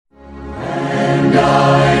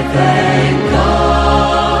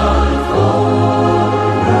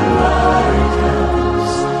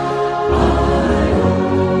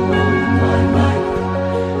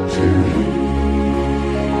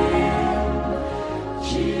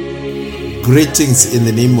Greetings in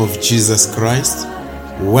the name of Jesus Christ.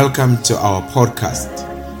 Welcome to our podcast.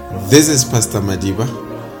 This is Pastor Madiba.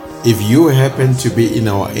 If you happen to be in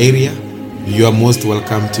our area, you are most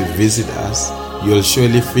welcome to visit us. You'll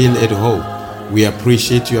surely feel at home. We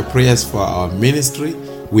appreciate your prayers for our ministry.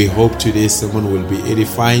 We hope today's sermon will be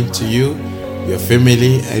edifying to you, your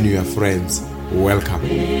family, and your friends. Welcome.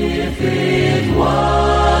 If it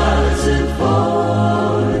wasn't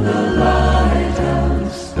for the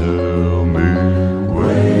lighthouse, tell me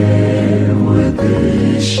where would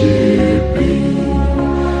this ship be?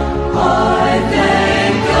 I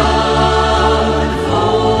thank God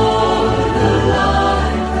for the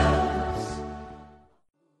lighthouse.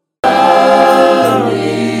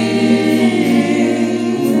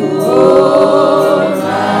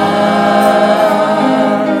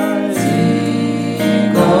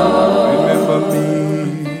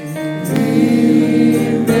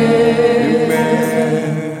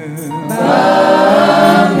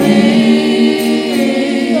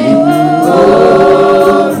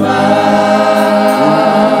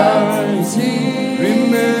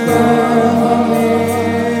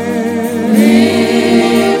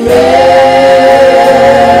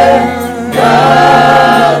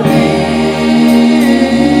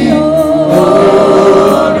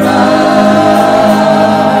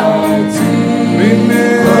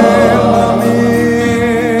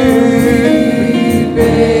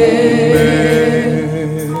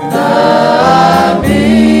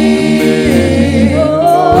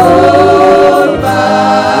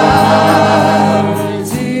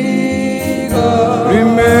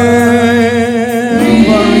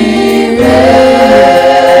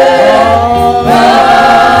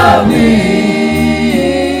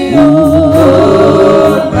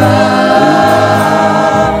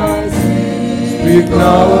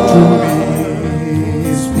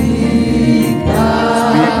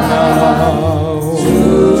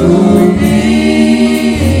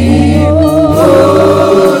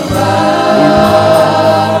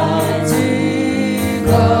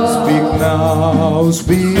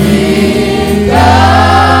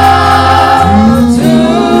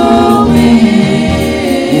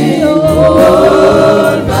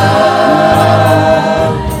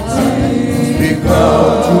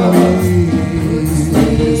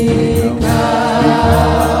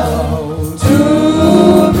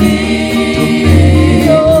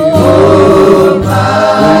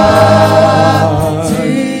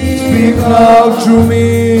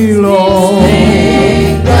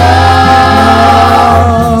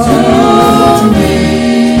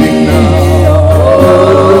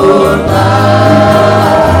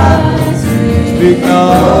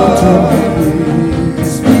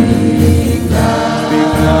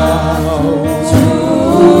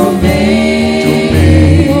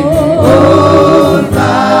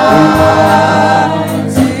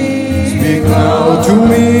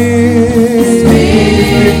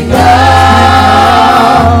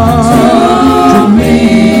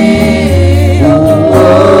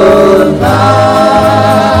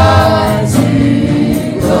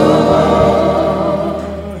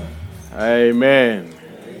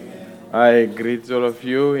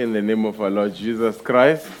 Lord Jesus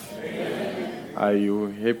Christ. Amen. Are you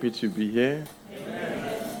happy to be here?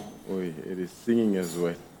 Amen. Oh, it is singing as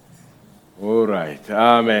well. All right.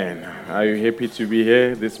 Amen. Are you happy to be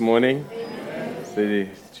here this morning? Amen. Say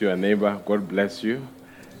to your neighbor, God bless you.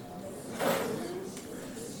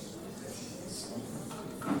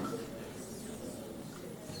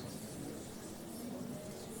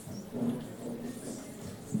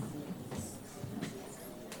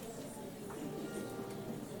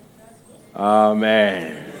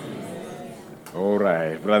 Amen. All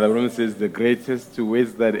right. Brother Brown says the greatest two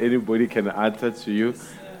ways that anybody can answer to you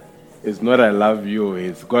is not I love you,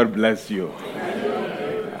 it's God bless you.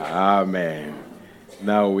 Amen.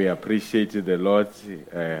 Now we appreciate the Lord.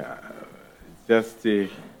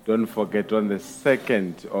 Don't forget on the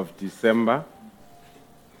 2nd of December,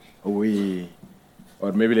 or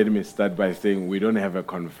maybe let me start by saying we don't have a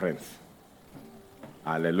conference.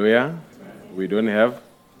 Hallelujah. We don't have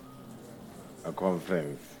a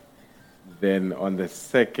conference. Then on the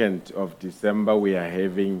 2nd of December, we are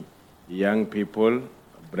having young people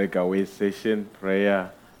breakaway session,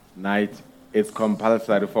 prayer night. It's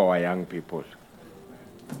compulsory for our young people.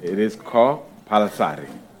 It is compulsory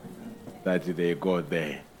that they go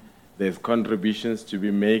there. There's contributions to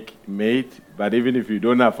be made, but even if you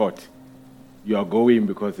don't afford, you are going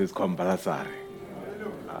because it's compulsory.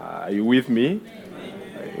 Are you with me?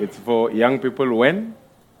 It's for young people when?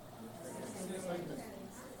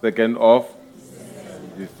 2nd of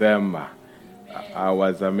December. I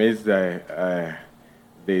was amazed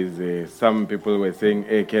There's some people were saying,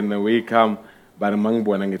 hey, can we come? But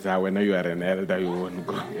when you are an elder, you won't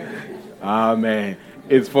go. Amen.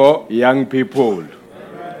 It's for young people.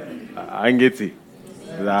 Angeti.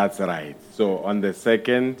 That's right. So on the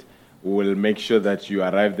 2nd, we will make sure that you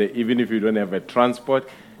arrive there. Even if you don't have a transport,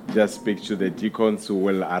 just speak to the deacons who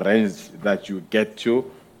will arrange that you get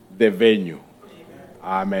to the venue.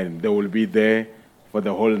 Amen. They will be there for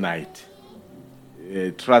the whole night.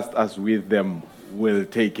 Trust us with them. We'll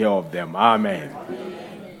take care of them. Amen.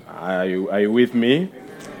 Are you with me?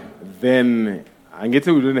 Then,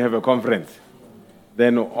 Angeti, we don't have a conference.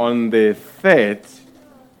 Then on the 3rd,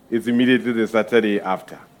 it's immediately the Saturday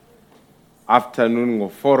after. Afternoon,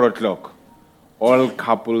 4 o'clock. All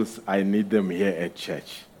couples, I need them here at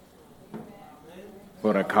church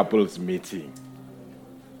for a couples meeting.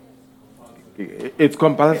 It's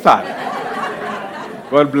compulsory.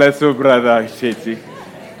 God bless you, brother Shetty.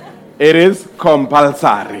 It is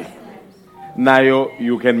compulsory. Now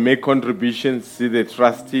you can make contributions, see the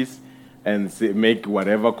trustees, and make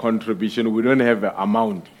whatever contribution. We don't have an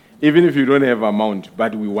amount. Even if you don't have amount,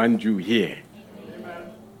 but we want you here.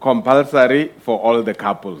 Compulsory for all the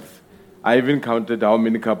couples. I even counted how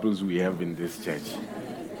many couples we have in this church.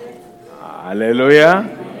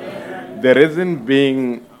 Hallelujah. The reason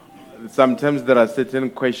being, sometimes there are certain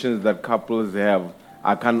questions that couples have.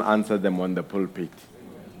 I can't answer them on the pulpit.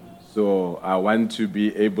 So I want to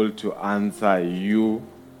be able to answer you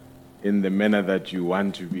in the manner that you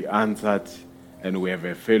want to be answered. And we have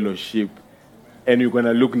a fellowship. And you're going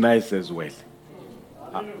to look nice as well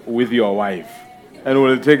with your wife. And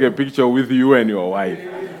we'll take a picture with you and your wife.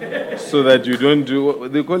 So that you don't do,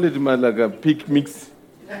 they call it like a pick mix.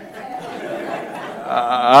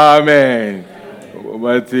 Amen.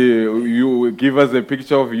 But you give us a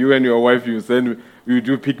picture of you and your wife, you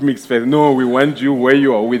do pick mix first. No, we want you where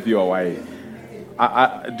you are with your wife.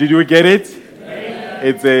 Did you get it?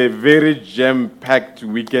 It's a very jam-packed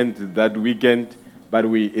weekend, that weekend. But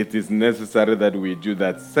it is necessary that we do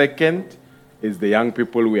that. 2nd is the young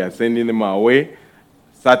people. We are sending them away.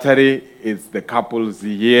 Saturday is the couples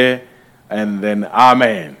here. And then,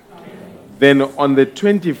 amen. Then on the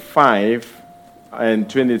 25 and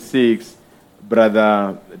 26,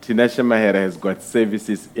 Brother Tinashe Mahere has got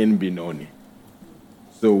services in Benoni.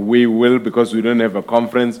 So we will, because we don't have a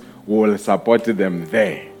conference, we will support them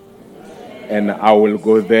there. And I will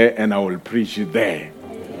go there and I will preach there.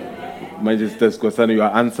 Majesty Skosana, you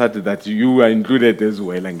are answered that you are included as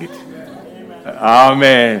well.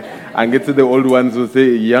 Amen. And get to the old ones who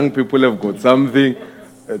say, young people have got something,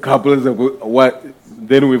 couples have got what?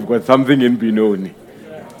 Then we've got something in Benoni.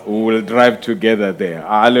 We will drive together there.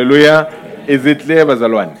 Hallelujah. Is it clear,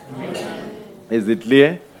 Bazalwan? Is it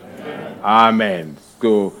clear? Amen.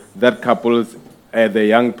 So that couples, the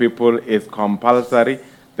young people is compulsory.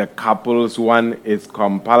 The couples one is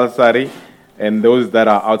compulsory. And those that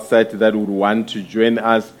are outside that would want to join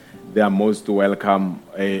us, they are most welcome.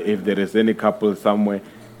 If there is any couple somewhere,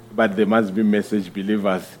 but they must be message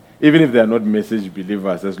believers. Even if they are not message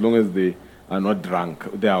believers, as long as they are not drunk,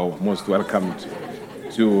 they are most welcome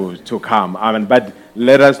to come. Amen. But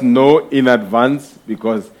let us know in advance,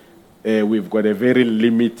 because we've got a very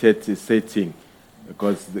limited setting,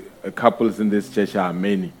 because the couples in this church are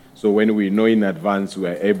many. So when we know in advance, we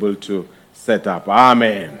are able to set up.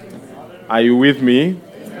 Amen. Are you with me?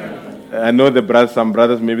 I know some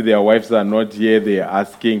brothers, maybe their wives are not here. They are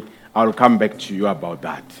asking. I'll come back to you about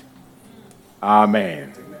that.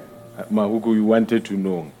 Amen. Mahuku, you wanted to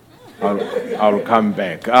know. I'll come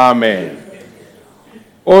back. Amen.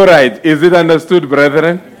 All right. Is it understood,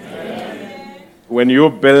 brethren? Amen. When you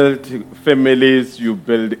build families, you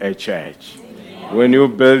build a church. When you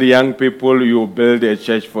build young people, you build a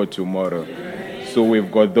church for tomorrow. So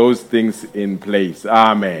we've got those things in place.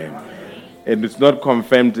 Amen. And it's not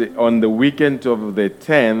confirmed. On the weekend of the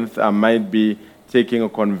 10th, I might be taking a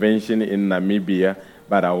convention in Namibia,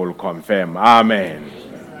 but I will confirm. Amen.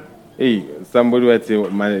 Hey, somebody would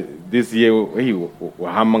say, this year,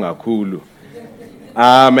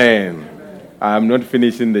 amen. I'm not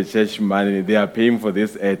finishing the church money. They are paying for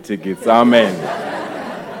this air tickets. Amen.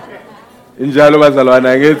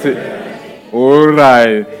 All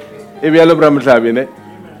right.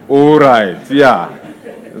 All right. Yeah.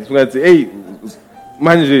 Hey,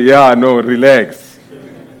 Manji, yeah, no, relax.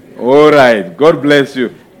 All right, God bless you.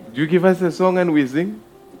 Do you give us a song and we sing?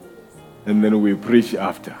 And then we preach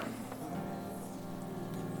after.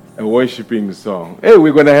 A worshiping song. Hey,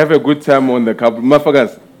 we're going to have a good time on the couple.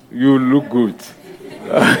 Mafagas, you look good.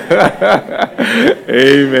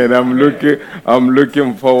 Amen. I'm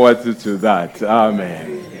looking forward to that.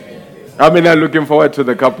 Amen. I'm looking forward to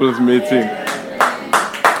the couples meeting.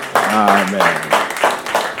 Amen.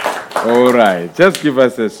 All right, just give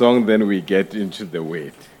us a song, then we get into the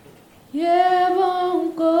word.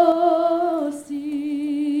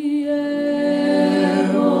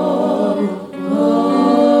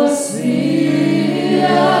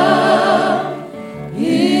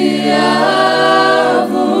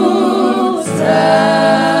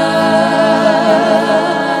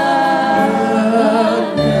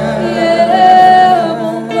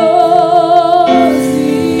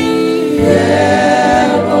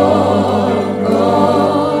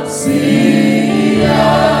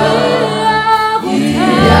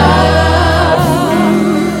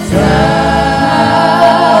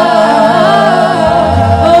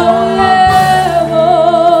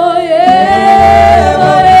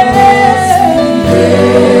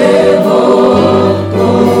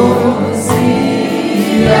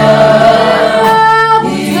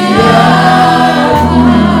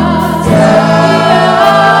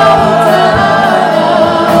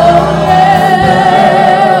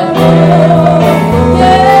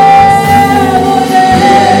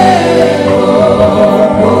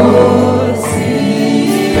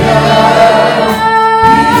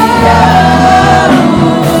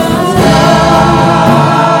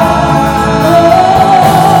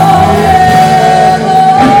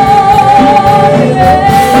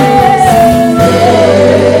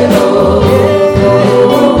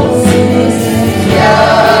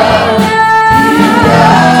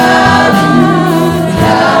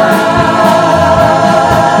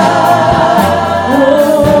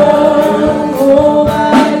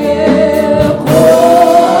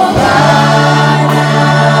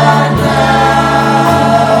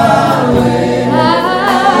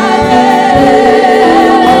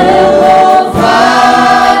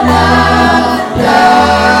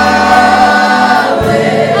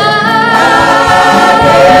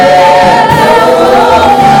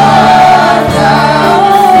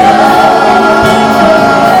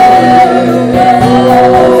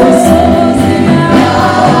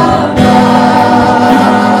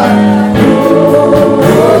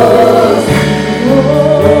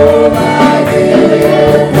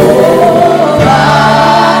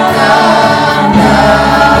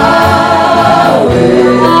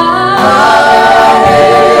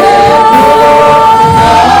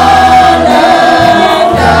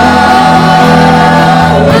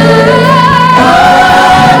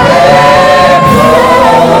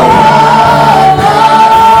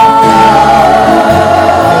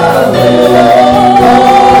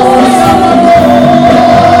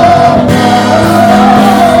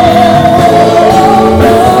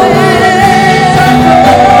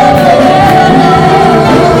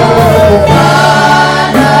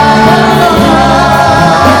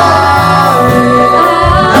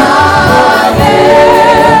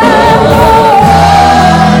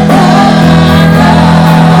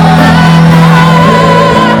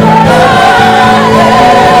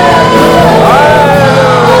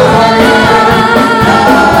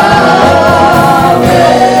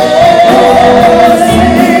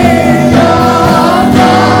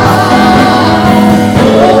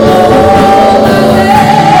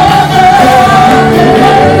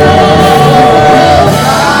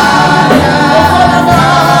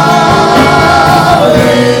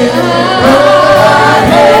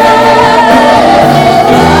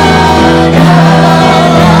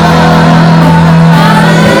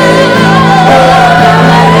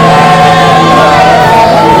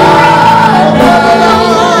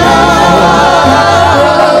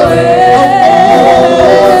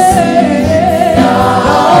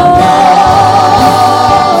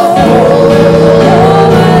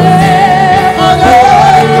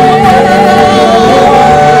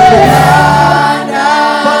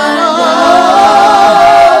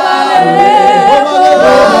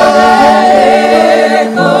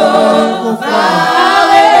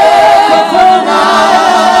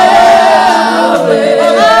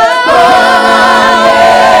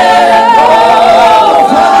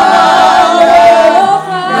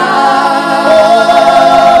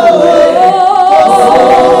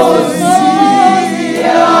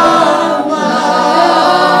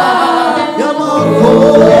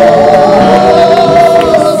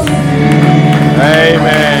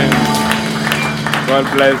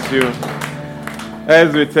 bless you.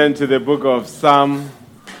 As we turn to the book of Psalm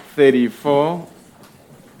 34,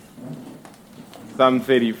 Psalm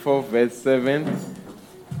 34, verse 7.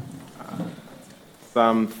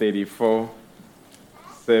 Psalm 34,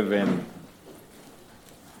 7.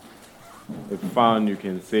 If found, you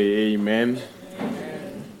can say amen.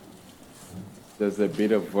 Amen. There's a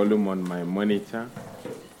bit of volume on my monitor.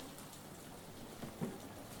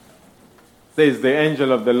 Says the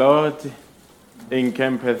angel of the Lord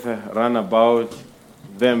encampeth round about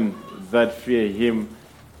them that fear him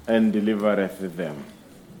and delivereth them.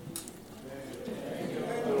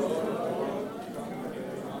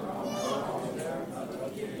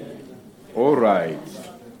 All right.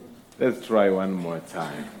 Let's try one more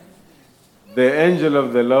time. The angel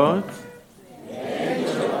of the Lord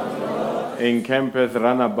encampeth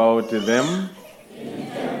round about them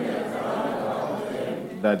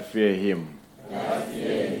that fear him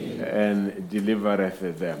and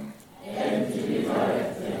delivereth them.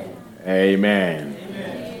 Amen.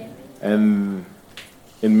 And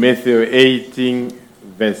in Matthew 18,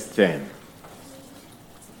 verse 10.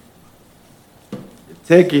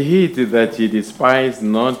 Take heed that ye despise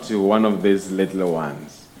not one of these little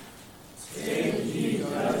ones. Take heed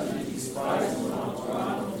that ye despise not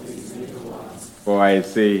one of these little ones. For I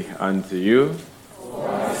say unto you,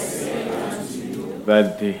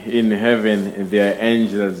 that in heaven their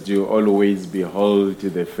angels do always behold to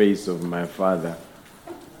the face of my Father.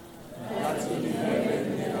 That in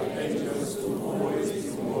heaven their angels do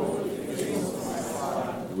always behold the face of my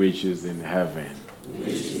Father, Which is in heaven. which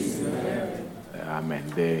is in heaven.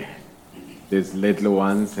 Amen. These little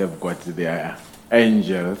ones have got their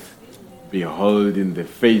angels beholding the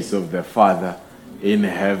face of the Father in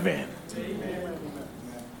heaven.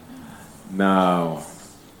 Now,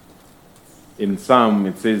 in Psalm,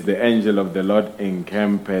 it says, the angel of the Lord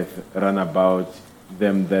encampeth round about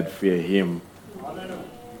them that fear him.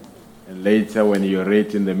 And later, when you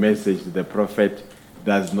read in the message, the prophet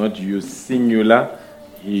does not use singular,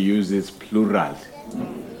 he uses plural.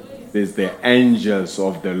 There's the angels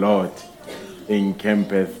of the Lord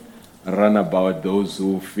encampeth round about those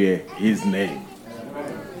who fear his name.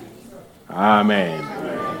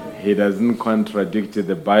 Amen. He doesn't contradict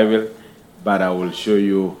the Bible, but I will show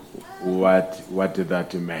you what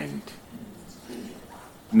that meant.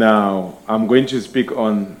 Now, I'm going to speak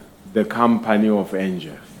on the company of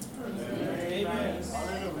angels.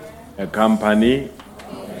 A company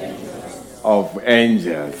of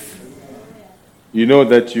angels. You know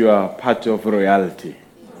that you are part of royalty.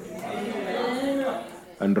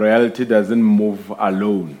 And royalty doesn't move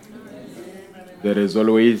alone. There is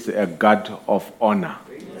always a guard of honor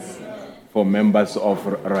for members of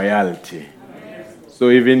royalty. So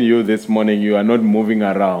even you this morning, you are not moving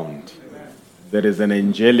around. There is an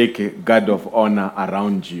angelic guard of honor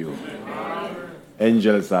around you.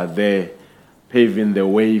 Angels are there paving the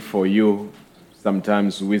way for you,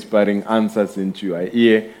 sometimes whispering answers into your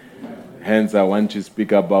ear. Hence, I want to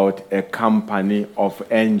speak about a company of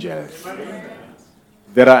angels.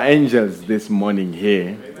 There are angels this morning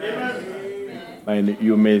here. And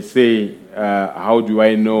you may say, how do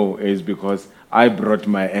I know? It's because I brought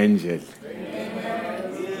my angel.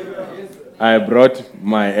 I brought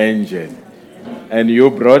my angel. And you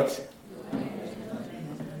brought?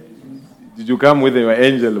 Did you come with your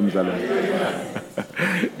angel, Mzala?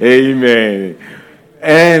 Amen.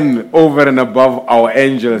 And over and above our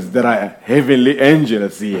angels, there are heavenly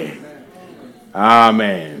angels here.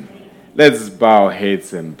 Amen. Let's bow our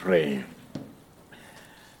heads and pray.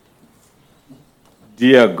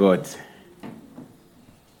 Dear God,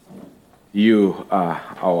 you are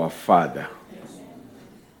our Father.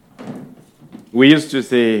 We used to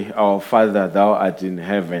say, our Father, thou art in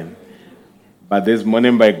heaven. But this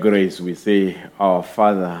morning by grace, we say, our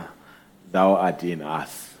Father, thou art in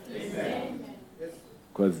us.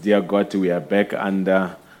 Because, dear God, we are back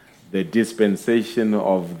under the dispensation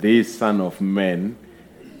of this Son of Man,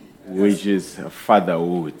 which is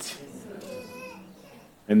fatherhood.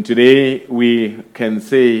 And today we can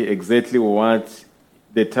say exactly what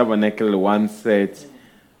the tabernacle once said,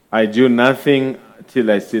 I do nothing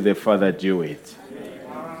till I see the Father do it.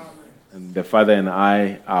 And the Father and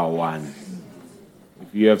I are one.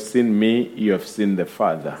 If you have seen me, you have seen the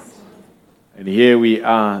Father. And here we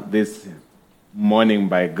are this morning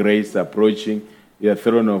by grace approaching your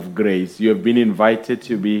throne of grace. You have been invited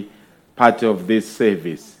to be part of this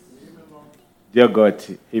service. Dear God,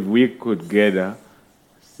 if we could gather,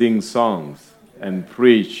 sing songs and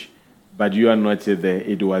preach, but you are not there,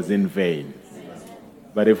 it was in vain.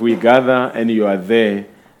 But if we gather and you are there,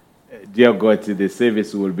 dear God, the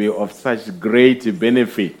service will be of such great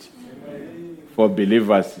benefit for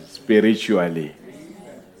believers spiritually.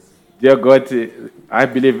 Dear God, I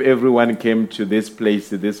believe everyone came to this place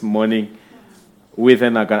this morning with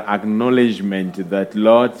an acknowledgement that,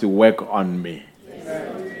 Lord, work on me.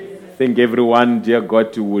 I think everyone, dear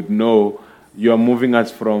God, would know you are moving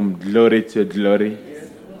us from glory to glory,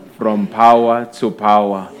 from power to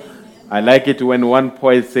power. I like it when one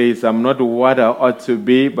poet says, I'm not what I ought to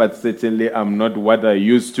be, but certainly I'm not what I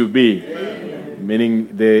used to be. meaning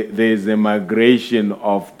there is a migration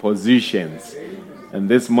of positions. And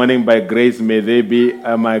this morning, by grace, may there be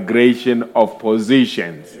a migration of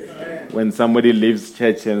positions. When somebody leaves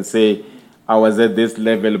church and say, I was at this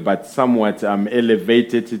level, but somewhat I'm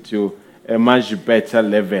elevated to a much better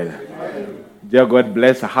level. Dear God,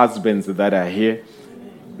 bless husbands that are here.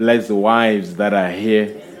 Bless wives that are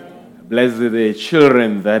here. Bless the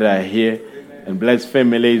children that are here. And bless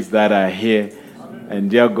families that are here. And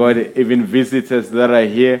dear God, even visitors that are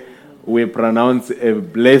here, we pronounce a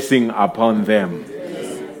blessing upon them.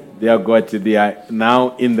 Dear God, they are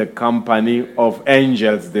now in the company of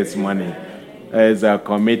angels this morning. As I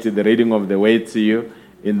commit the reading of the word to you,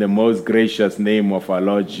 in the most gracious name of our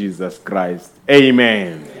Lord Jesus Christ.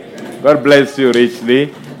 Amen. God bless you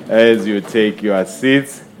richly as you take your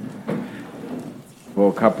seats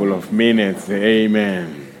for a couple of minutes.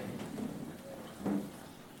 Amen.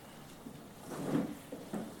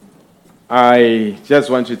 I just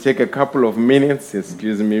want to take a couple of minutes,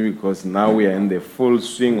 excuse me, because now we are in the full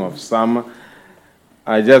swing of summer.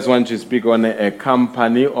 I just want to speak on a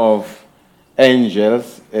company of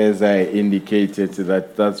angels, as I indicated.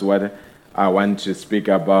 That's what I want to speak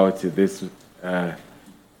about this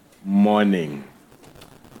morning.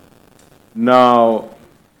 Now,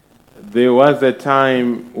 there was a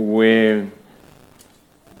time when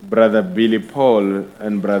Brother Billy Paul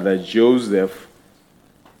and Brother Joseph,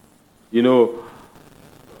 you know,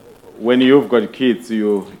 when you've got kids,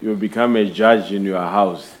 you become a judge in your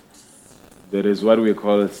house. There is what we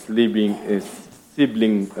call sibling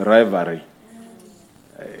rivalry.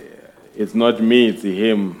 It's not me, it's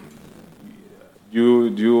him.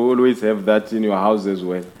 Do you always have that in your house as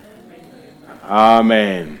well?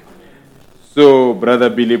 Amen. So, Brother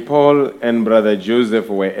Billy Paul and Brother Joseph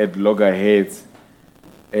were at loggerheads,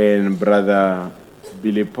 and Brother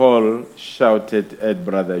Billy Paul shouted at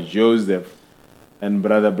Brother Joseph, and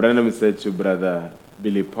Brother Branham said to Brother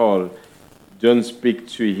Billy Paul, don't speak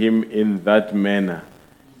to him in that manner.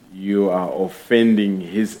 You are offending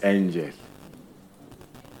his angel.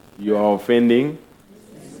 You are offending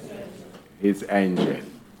his angel.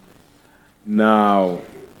 Now,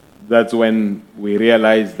 that's when we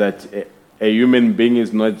realize that a human being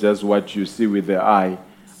is not just what you see with the eye,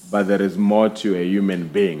 but there is more to a human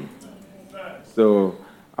being. So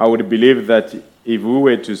I would believe that if we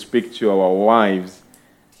were to speak to our wives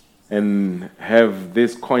and have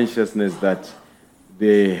this consciousness that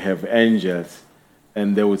they have angels,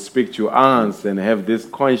 and they would speak to us and have this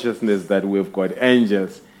consciousness that we've got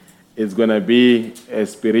angels, it's going to be a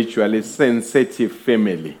spiritually sensitive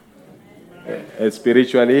family. A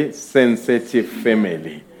spiritually sensitive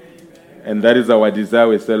family. And that is our desire.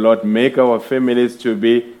 We say, Lord, make our families to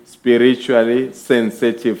be spiritually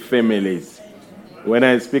sensitive families. When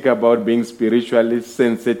I speak about being spiritually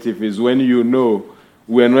sensitive, is when you know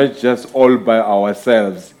we are not just all by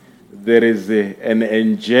ourselves. There is an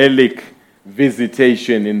angelic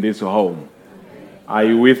visitation in this home. Are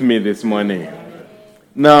you with me this morning?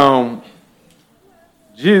 Now,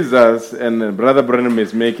 Jesus, and Brother Branham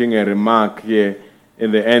is making a remark here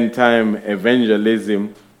in the end time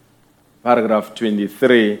evangelism, paragraph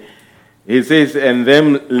 23. He says, and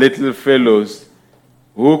them little fellows,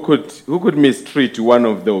 who could mistreat one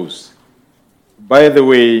of those? By the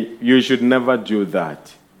way, you should never do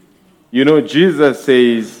that. You know, Jesus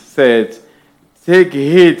said, take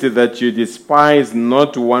heed that you despise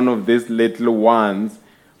not one of these little ones,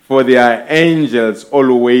 for their angels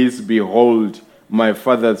always behold my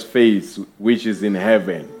Father's face, which is in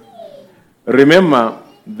heaven. Remember,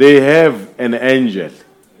 they have an angel.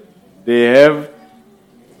 They have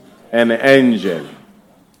an angel.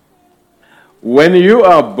 When you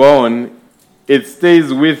are born, it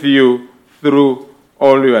stays with you through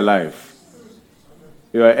all your life.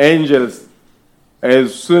 Your angels,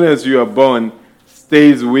 as soon as you are born,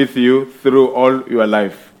 stays with you through all your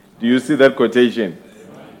life. Do you see that quotation?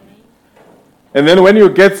 And then when you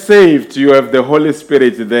get saved, you have the Holy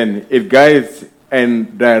Spirit then. It guides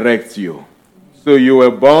and directs you. So you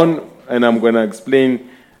were born, and I'm going to explain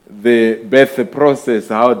the birth process,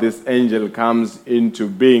 how this angel comes into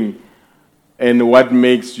being, and what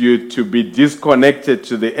makes you to be disconnected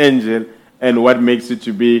to the angel, and what makes you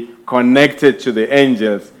to be connected to the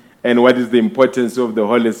angels, and what is the importance of the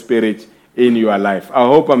Holy Spirit in your life. I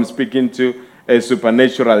hope I'm speaking to a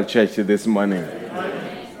supernatural church this morning.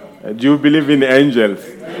 Do you believe in angels?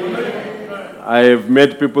 I have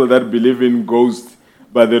met people that believe in ghosts,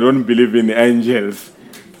 but they don't believe in angels.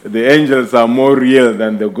 The angels are more real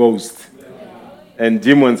than the ghosts. And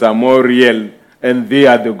demons are more real, and they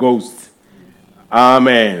are the ghosts.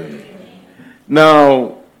 Amen.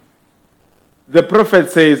 Now, the prophet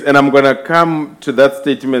says, and I'm going to come to that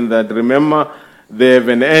statement that remember, they have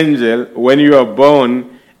an angel. When you are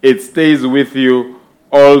born, it stays with you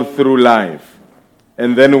all through life.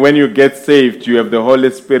 And then when you get saved, you have the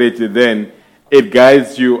Holy Spirit, then it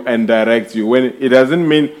guides you and directs you. When it doesn't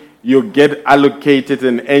mean you get allocated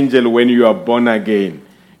an angel when you are born again.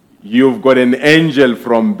 You've got an angel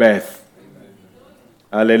from birth.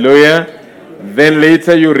 Hallelujah. Then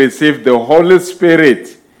later you receive the Holy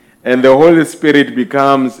Spirit, and the Holy Spirit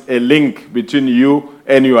becomes a link between you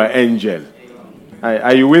and your angel.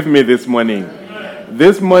 Are you with me this morning?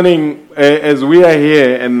 This morning, as we are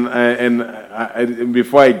here, and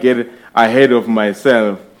before I get ahead of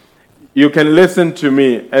myself, you can listen to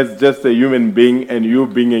me as just a human being, and you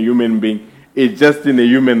being a human being is just in a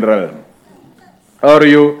human realm. Or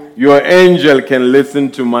your angel can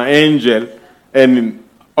listen to my angel, and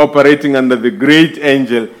operating under the great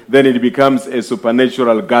angel, then it becomes a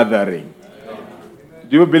supernatural gathering.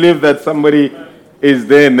 Do you believe that somebody is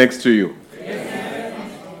there next to you?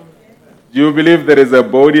 Do you believe there is a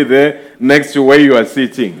body there next to where you are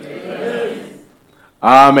sitting?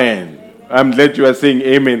 Amen. I'm glad you are saying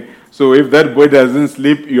amen. So if that body doesn't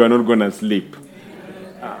sleep, you are not going to sleep.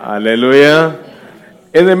 Hallelujah.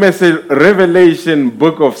 In the message, Revelation,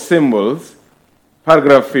 Book of Symbols,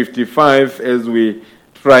 paragraph 55, as we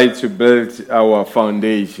try to build our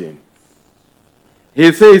foundation.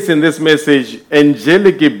 He says in this message,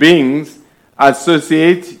 angelic beings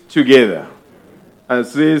associate together.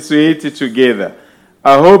 Associate together.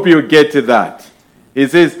 I hope you get that. He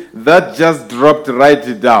says, that just dropped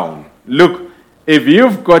right down. Look, if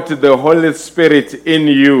you've got the Holy Spirit in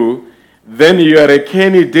you, then you are a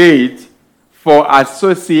candidate for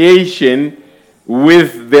association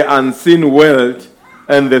with the unseen world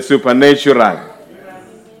and the supernatural.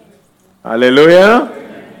 Hallelujah.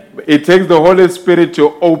 It takes the Holy Spirit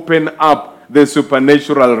to open up the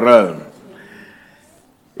supernatural realm.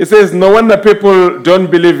 It says, no wonder people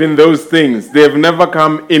don't believe in those things. They've never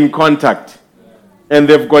come in contact. And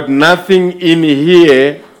they've got nothing in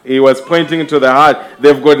here. He was pointing to the heart.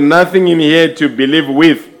 They've got nothing in here to believe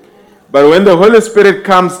with. But when the Holy Spirit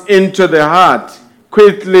comes into the heart,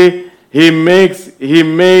 quickly he makes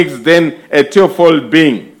then a twofold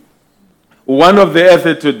being. One of the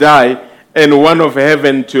earth to die, and one of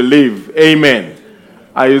heaven to live. Amen.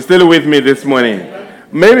 Are you still with me this morning?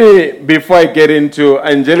 Maybe before I get into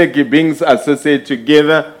angelic beings associated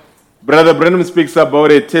together, Brother Branham speaks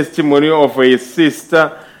about a testimony of a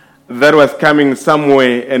sister that was coming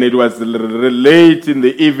somewhere, and it was late in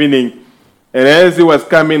the evening. And as he was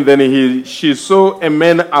coming, then she saw a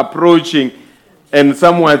man approaching, and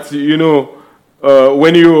somewhat,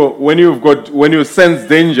 when you sense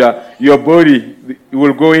danger, your body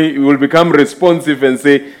will become responsive and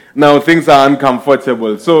say, now things are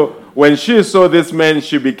uncomfortable. So when she saw this man,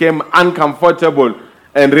 she became uncomfortable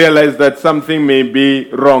and realized that something may be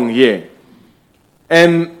wrong here.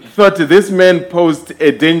 And thought this man posed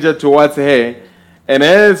a danger towards her. And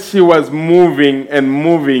as she was moving,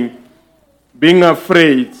 being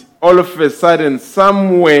afraid, all of a sudden,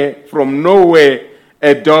 somewhere from nowhere,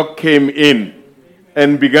 a dog came in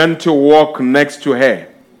and began to walk next to her.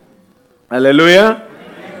 Hallelujah.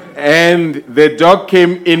 And the dog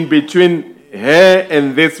came in between her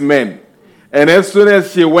and this man. And as soon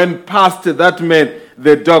as she went past that man,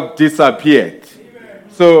 the dog disappeared.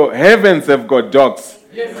 So heavens have got dogs.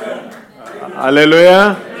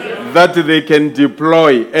 Hallelujah. That they can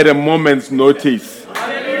deploy at a moment's notice.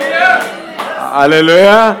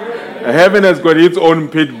 Hallelujah. Heaven has got its own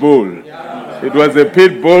pit bull. It was a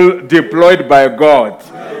pit bull deployed by God.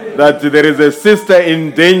 That there is a sister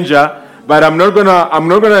in danger, but I'm not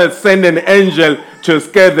gonna send an angel to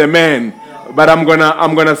scare the man. But I'm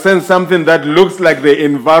gonna send something that looks like the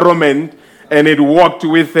environment, and it walked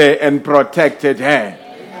with her and protected her.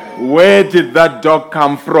 Where did that dog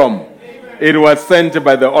come from? It was sent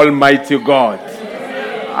by the Almighty God.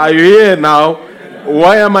 Are you here now?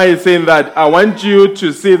 Why am I saying that? I want you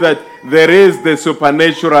to see that there is the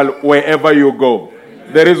supernatural wherever you go.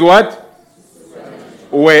 There is what?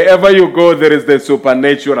 Wherever you go, there is the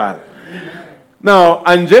supernatural. Now,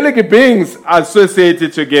 angelic beings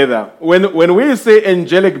associated together. When we say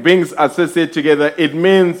angelic beings associated together, it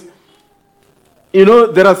means,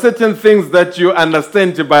 there are certain things that you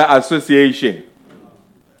understand by association.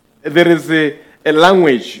 There is a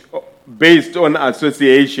language based on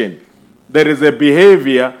association. There is a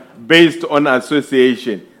behavior based on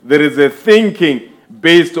association. There is a thinking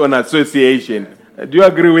based on association. Do you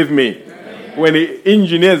agree with me? When the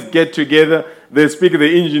engineers get together, they speak the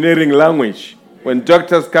engineering language. When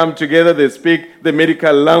doctors come together, they speak the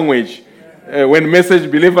medical language. When message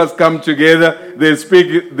believers come together, they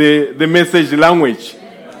speak the message language.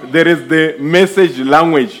 There is the message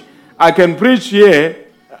language. I can preach here,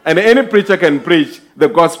 and any preacher can preach the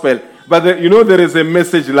gospel, but there is a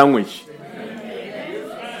message language.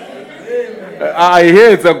 I hear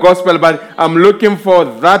it's a gospel, but I'm looking for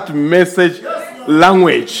that message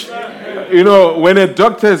language. When a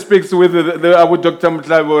doctor speaks with Dr.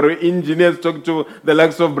 Mutlav or engineers talk to the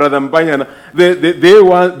likes of Brother Mpanyana,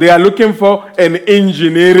 they are looking for an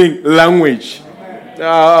engineering language.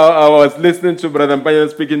 I was listening to Brother Mpanyana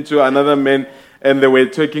speaking to another man, and they were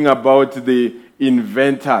talking about the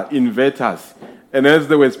inverters. And as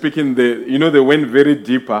they were speaking, they went very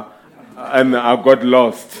deeper, and I got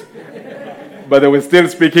lost. But they were still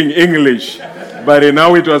speaking English. But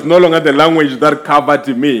now it was no longer the language that covered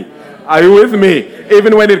me. Are you with me?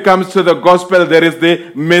 Even when it comes to the gospel, there is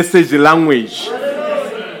the message language.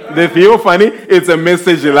 The theophany is a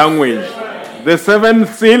message language. The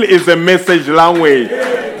seventh seal is a message language.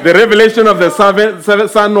 The revelation of the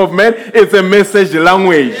Son of Man is a message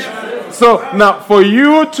language. So now, for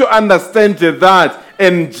you to understand that,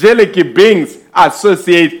 angelic beings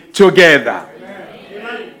associate together.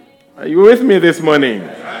 Are you with me this morning?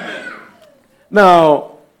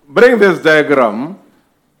 Now, bring this diagram.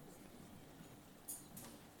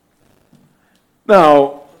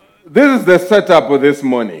 Now, this is the setup of this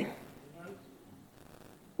morning.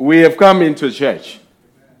 We have come into church.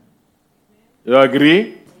 You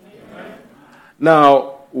agree?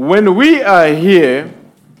 Now, when we are here,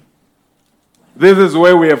 this is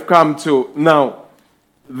where we have come to. Now,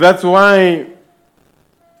 that's why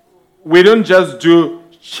we don't just do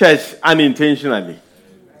church unintentionally.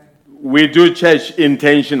 We do church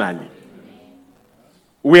intentionally.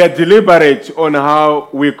 We are deliberate on how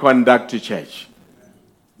we conduct church.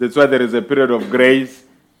 That's why there is a period of grace.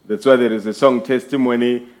 That's why there is a song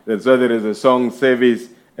testimony. That's why there is a song service,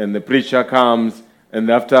 and the preacher comes, and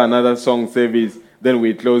after another song service, then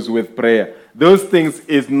we close with prayer. Those things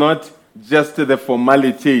is not just the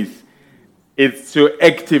formalities. It's to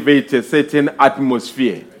activate a certain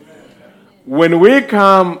atmosphere. When we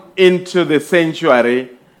come into the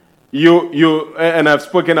sanctuary, you and I've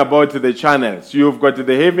spoken about the channels. You've got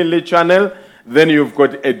the heavenly channel, then you've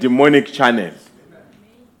got a demonic channel.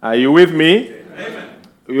 Are you with me? Amen.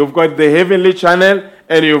 You've got the heavenly channel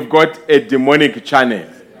and you've got a demonic channel.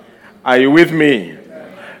 Are you with me?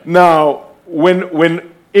 Now,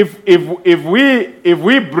 if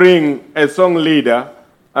we bring a song leader,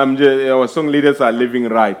 our song leaders are living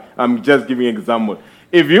right. I'm just giving an example.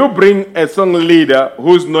 If you bring a song leader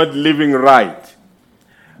who's not living right,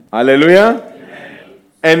 hallelujah,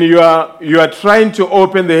 and you are trying to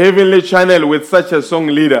open the heavenly channel with such a song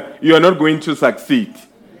leader, you are not going to succeed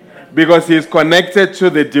because he is connected to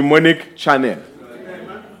the demonic channel.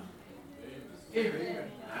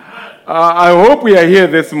 I hope we are here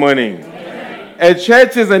this morning. A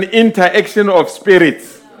church is an interaction of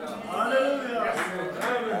spirits.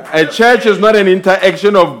 A church is not an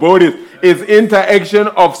interaction of bodies. It's interaction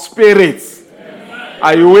of spirits.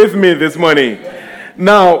 Are you with me this morning?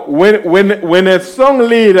 Now, when a song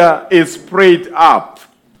leader is prayed up,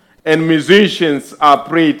 and musicians are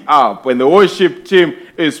prayed up, when the worship team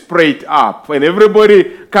is prayed up, when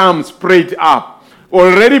everybody comes prayed up,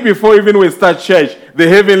 already before even we start church, the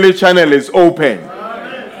heavenly channel is open.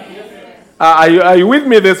 Are you with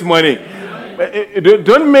me this morning?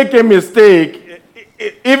 Don't make a mistake.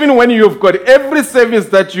 Even when you've got every service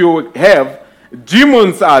that you have,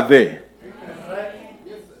 demons are there.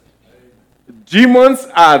 Demons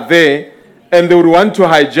are there, and they would want to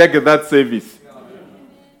hijack that service.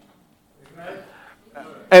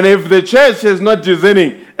 And if the church is not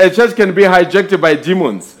discerning, a church can be hijacked by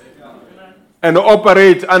demons and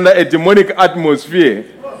operate under a demonic atmosphere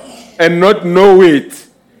and not know it.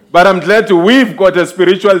 But I'm glad we've got a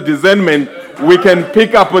spiritual discernment. We can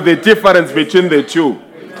pick up the difference between the two.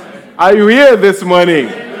 Are you here this morning?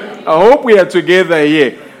 I hope we are together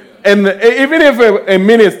here. And even if a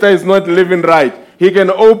minister is not living right, he can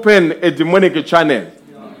open a demonic channel.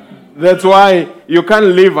 That's why you can't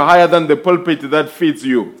live higher than the pulpit that feeds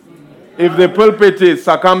you. If the pulpit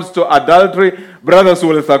succumbs to adultery, brothers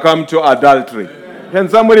will succumb to adultery. Can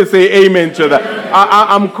somebody say amen to that?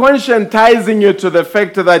 I'm conscientizing you to the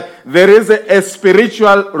fact that there is a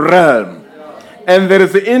spiritual realm. And there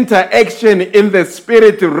is interaction in the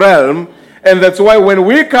spirit realm. And that's why when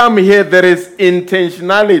we come here, there is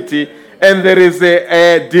intentionality and there is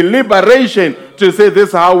a deliberation to say this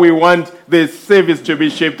is how we want the service to be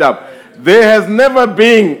shaped up. There has never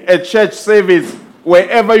been a church service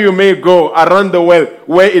wherever you may go around the world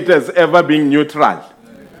where it has ever been neutral.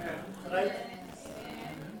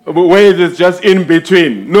 where it is just in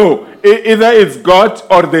between. No, either it's God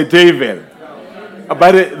or the devil.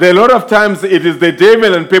 But a lot of times it is the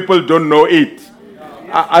devil and people don't know it.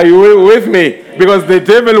 Are you with me? Because the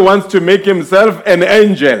devil wants to make himself an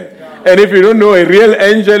angel. And if you don't know a real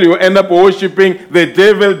angel, you end up worshiping the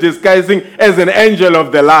devil disguising as an angel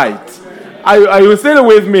of the light. Are you still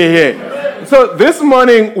with me here? So this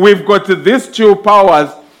morning we've got these two powers.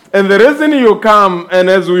 And the reason you come and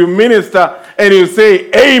as we minister and you say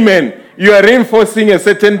amen, you are reinforcing a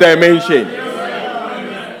certain dimension.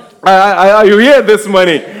 Are you here this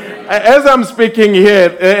morning? As I'm speaking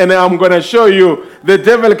here, and I'm going to show you, the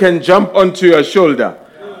devil can jump onto your shoulder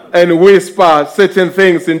and whisper certain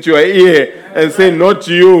things into your ear and say, not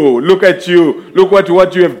you, look at you, look what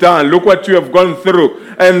you have done, look what you have gone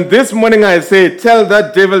through. And this morning I say, tell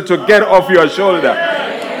that devil to get off your shoulder.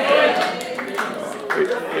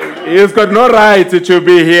 He's got no right to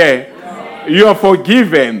be here. You are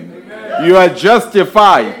forgiven. You are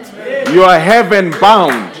justified. You are heaven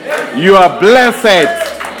bound. You are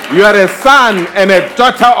blessed. You are a son and a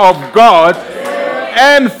daughter of God.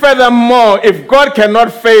 And furthermore, if God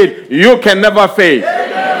cannot fail, you can never fail.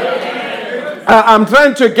 I'm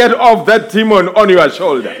trying to get off that demon on your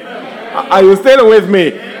shoulder. Are you still with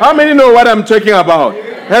me? How many know what I'm talking about?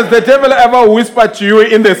 Has the devil ever whispered to you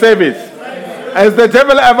in the service? Has the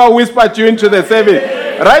devil ever whispered to you into the service?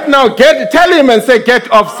 Right now, tell him and say, get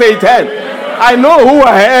off, Satan. I know who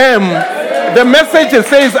I am. The message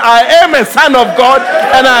says, I am a son of God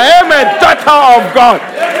and I am a daughter of God.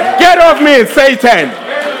 Get off me, Satan.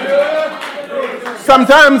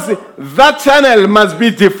 Sometimes that channel must be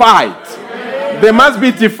defied. There must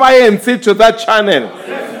be defiance to that channel.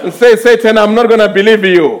 And say, Satan, I'm not going to believe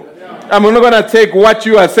you. I'm not going to take what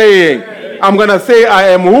you are saying. I'm going to say I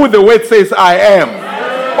am who the word says I am.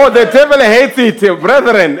 Oh, the devil hates it,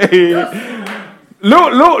 brethren.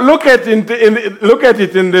 Look at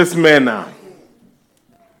it in this manner.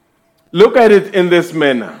 Look at it in this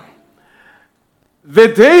manner. The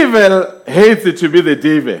devil hates it to be the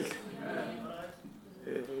devil.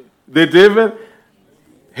 The devil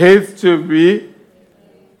hates to be,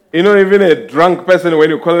 even a drunk person, when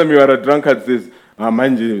you call them you are a drunkard, says,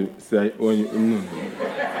 mind you,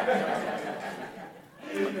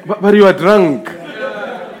 but you are drunk.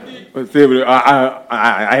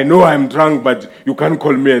 I know I'm drunk, but you can't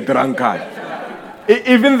call me a drunkard.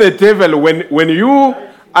 Even the devil, when you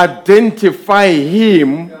identify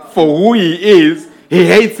him for who he is, he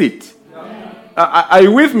hates it. Are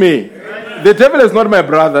you with me? The devil is not my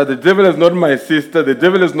brother. The devil is not my sister. The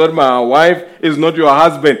devil is not my wife. Is not your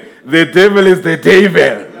husband. The devil is the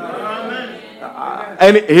devil.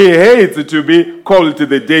 And he hates to be called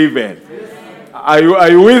the devil. Are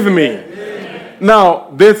you with me? Now,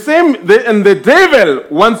 the devil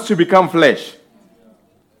wants to become flesh.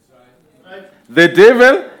 The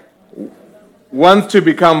devil wants to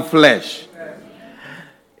become flesh.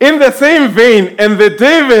 In the same vein, and the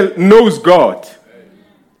devil knows God.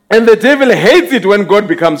 And the devil hates it when God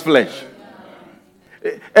becomes flesh.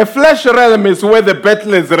 A flesh realm is where the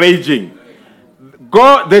battle is raging.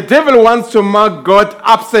 The devil wants to mark God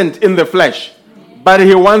absent in the flesh, but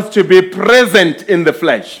he wants to be present in the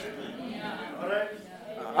flesh.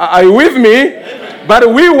 Are you with me?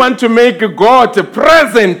 But we want to make God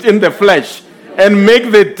present in the flesh and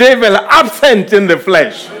make the devil absent in the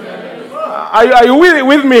flesh. Are you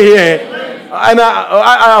with me here? And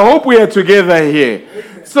I hope we are together here.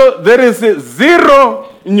 So there is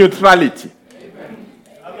zero neutrality.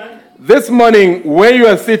 This morning, where you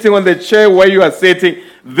are sitting on the chair, where you are sitting,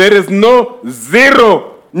 there is no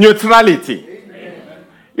zero neutrality.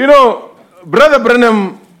 Brother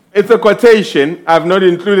Branham, it's a quotation. I've not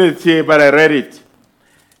included it here, but I read it.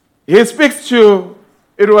 He speaks to,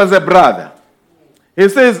 it was a brother. He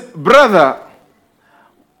says, brother,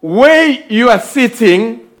 where you are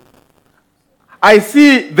sitting, I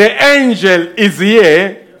see the angel is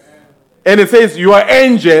here. And he says, you are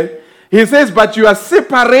angel. He says, but you are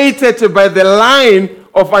separated by the line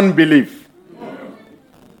of unbelief.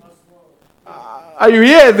 Are you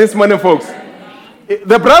here this morning, folks?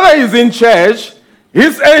 The brother is in church.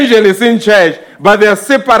 His angel is in church. But they are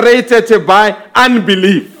separated by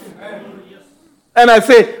unbelief. And I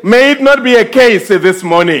say, may it not be a case this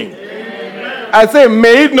morning. I say,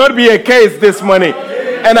 may it not be a case this morning.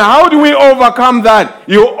 And how do we overcome that?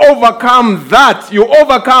 You overcome that. You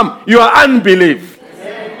overcome your unbelief.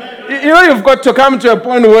 You've got to come to a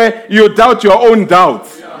point where you doubt your own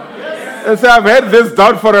doubts. And say, I've had this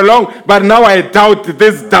doubt for a long, but now I doubt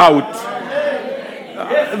this doubt.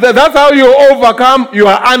 That's how you overcome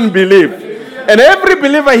your unbelief. And every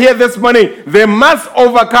believer here this morning, they must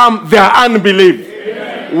overcome their unbelief.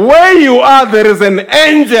 Where you are, there is an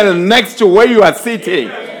angel next to where you are sitting.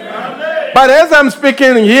 But as I'm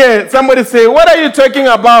speaking here, somebody say, what are you talking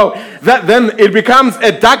about? That then it becomes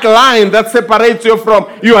a dark line that separates you from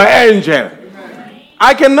your angel.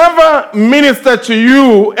 I can never minister to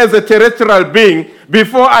you as a terrestrial being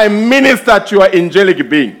before I minister to your angelic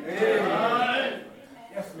being.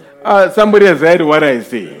 Somebody has heard what I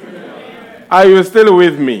say. Are you still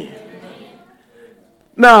with me?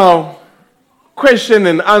 Now, question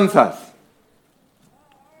and answers.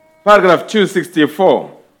 Paragraph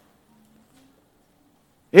 264.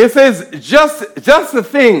 He says, just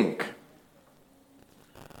think,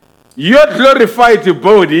 your glorified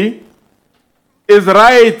body is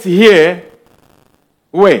right here.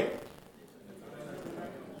 Where?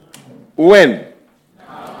 When?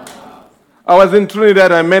 I was in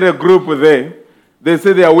Trinidad, I met a group there. They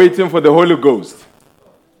say they are waiting for the Holy Ghost.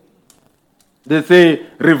 They say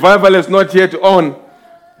revival is not yet on.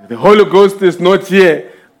 The Holy Ghost is not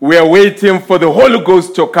here. We are waiting for the Holy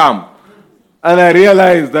Ghost to come. And I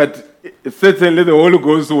realized that certainly the Holy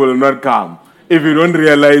Ghost will not come if you don't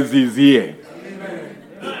realize He's here.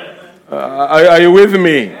 Are you with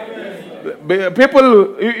me?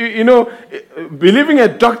 People, you know, believing a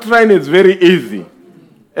doctrine is very easy,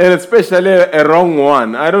 and especially a wrong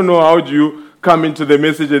one. I don't know how do you come into the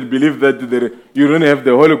message and believe that you don't have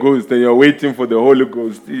the Holy Ghost and you're waiting for the Holy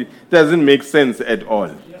Ghost. It doesn't make sense at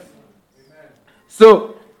all.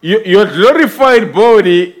 So your glorified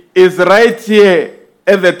body is right here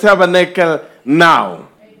at the tabernacle now.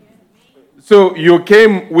 So you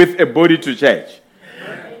came with a body to church.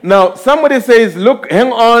 Now somebody says, look,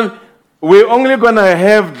 hang on, we're only going to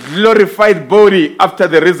have glorified body after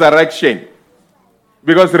the resurrection.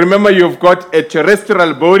 Because remember, you've got a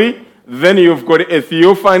terrestrial body, then you've got a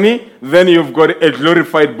theophany, then you've got a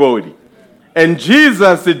glorified body. And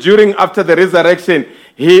Jesus, after the resurrection,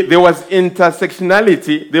 there was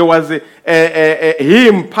intersectionality. There was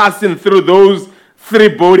him passing through those three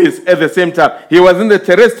bodies at the same time. He was in the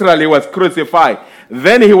terrestrial, he was crucified.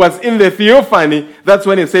 Then he was in the theophany. That's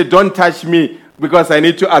when he said, don't touch me because I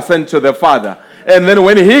need to ascend to the Father. And then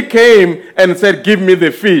when he came and said, give me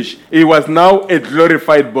the fish, he was now a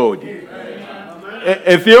glorified body.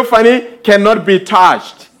 A theophany cannot be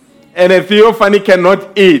touched, and a theophany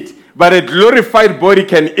cannot eat, but a glorified body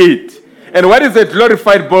can eat. And what is a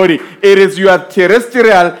glorified body? It is your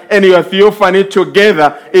terrestrial and your theophany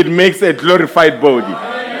together. It makes a glorified body.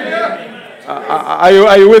 Are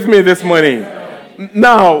you with me this morning?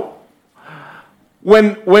 Now,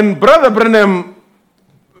 when Brother Branham,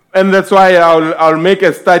 and that's why I'll make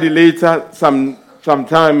a study later,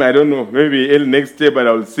 sometime, I don't know, maybe next year, but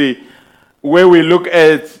I'll see, where we look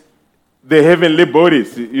at the heavenly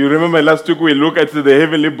bodies. You remember last week we looked at the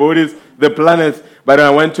heavenly bodies, the planets, but I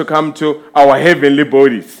want to come to our heavenly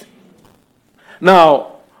bodies.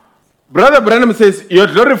 Now, Brother Branham says, your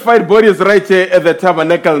glorified body is right here at the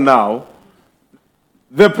tabernacle now.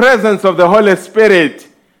 The presence of the Holy Spirit,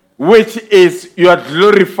 which is your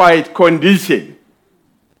glorified condition.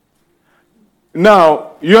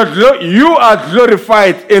 Now, you are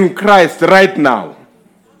glorified in Christ right now.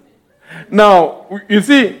 Now, you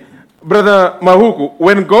see, Brother Mahuku,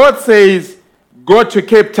 when God says, go to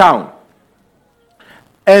Cape Town,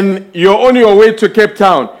 and you're on your way to Cape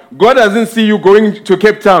Town, God doesn't see you going to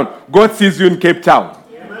Cape Town. God sees you in Cape Town.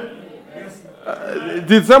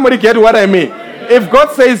 Did somebody get what I mean? If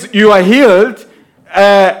God says you are healed,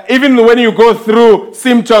 even when you go through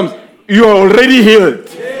symptoms, you are already healed.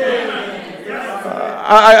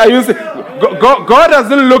 God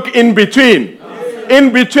doesn't look in between.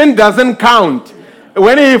 In between doesn't count.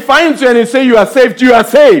 When He finds you and He says you are saved, you are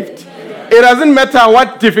saved. It doesn't matter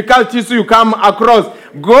what difficulties you come across.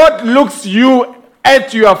 God looks you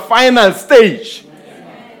at your final stage.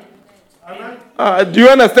 Do you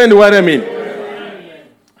understand what I mean?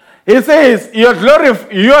 He says, you are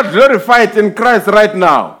glorified in Christ right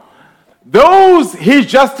now. Those He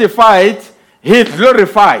justified, He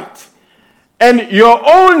glorified. And your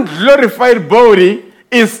own glorified body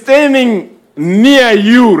is standing near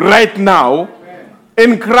you right now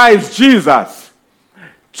in Christ Jesus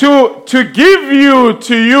to give you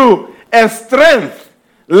to you a strength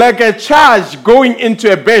like a charge going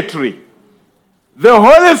into a battery. The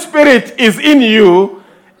Holy Spirit is in you,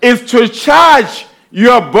 is to charge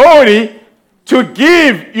your body, to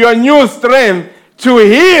give your new strength, to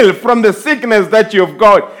heal from the sickness that you've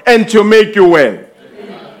got and to make you well.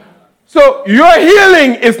 So your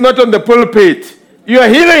healing is not on the pulpit. Your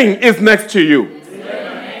healing is next to you.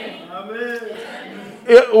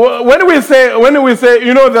 When we say,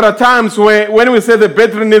 you know, there are times when we say the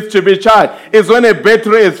battery needs to be charged, it's when a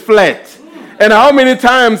battery is flat. And how many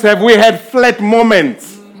times have we had flat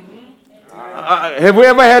moments? Have we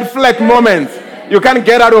ever had flat moments? You can't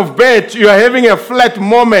get out of bed. You are having a flat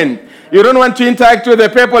moment. You don't want to interact with the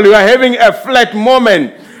people. You are having a flat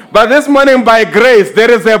moment. But this morning, by grace,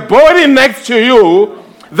 there is a body next to you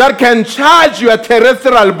that can charge your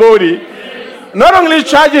terrestrial body. Not only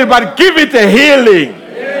charge it, but give it a healing.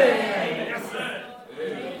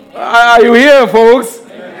 Are you here, folks?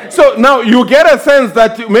 So now you get a sense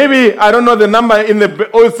that maybe, I don't know the number in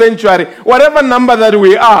the old sanctuary, whatever number that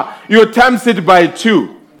we are, you times it by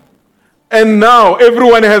 2. And now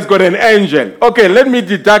everyone has got an angel. Okay, let me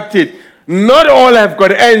deduct it. Not all have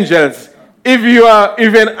got angels. If you are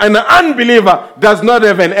even an unbeliever, does not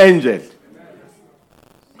have an angel.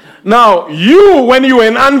 Now, you, when you were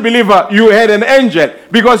an unbeliever, you had an angel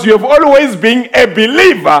because you have always been a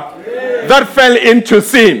believer that fell into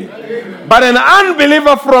sin. But an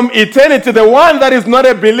unbeliever from eternity, the one that is not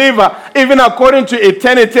a believer, even according to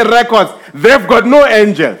eternity records, they've got no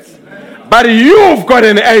angels. But you've got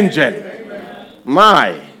an angel.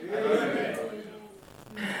 My.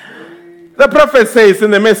 The prophet says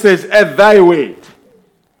in the message, at thy weight.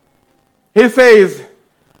 He says,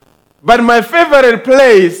 but my favorite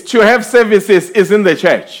place to have services is in the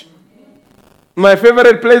church. My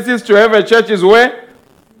favorite places to have a church is where?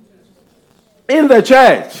 In the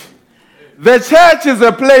church. The church is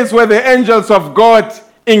a place where the angels of God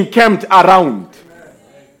encamped around.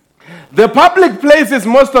 The public places,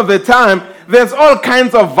 most of the time, there's all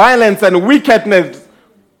kinds of violence and wickedness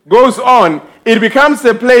goes on. It becomes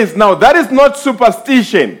a place now. That is not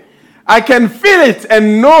superstition. I can feel it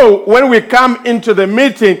and know when we come into the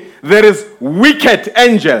meeting, there is wicked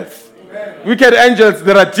angels. Amen. Wicked angels,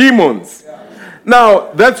 there are demons. Yeah.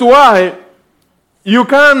 Now, that's why you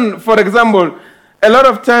can, for example, a lot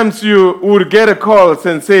of times you would get a call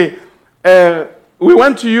and say, we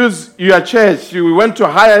want to use your church. We want to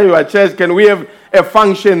hire your church. Can we have a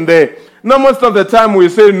function there? No, most of the time we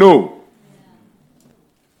say no.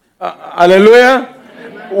 Hallelujah.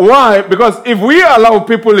 Amen. Why? Because if we allow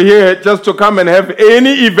people here just to come and have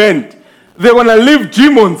any event, they're going to leave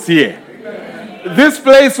demons here. Amen. This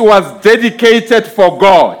place was dedicated for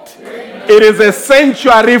God. Amen. It is a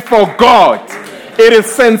sanctuary for God. It is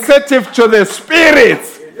sensitive to the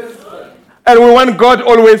spirits. And we want God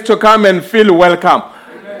always to come and feel welcome.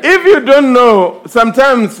 Amen. If you don't know,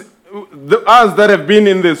 sometimes us that have been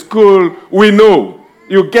in the school, we know.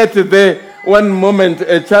 You get there, one moment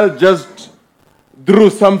a child just drew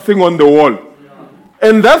something on the wall.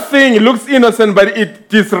 And that thing looks innocent, but it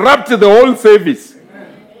disrupted the whole service.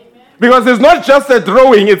 Amen. Because it's not just a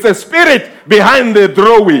drawing, it's a spirit behind the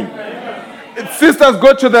drawing. Amen. Sisters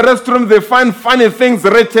go to the restroom, they find funny things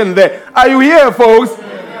written there. Are you here, folks?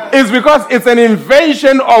 Amen. It's because it's an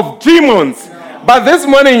invasion of demons. But this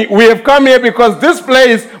morning, we have come here because this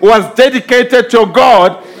place was dedicated to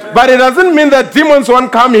God. But it doesn't mean that demons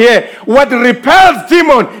won't come here. What repels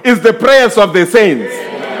demon is the prayers of the saints.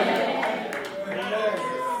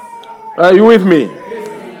 Are you with me?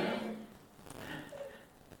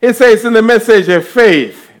 It says in the message of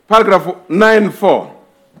faith, paragraph 9:4.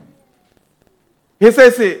 He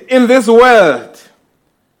says, in this world,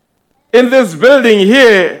 in this building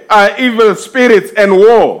here are evil spirits and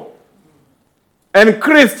war, and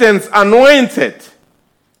Christians anointed,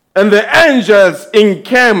 and the angels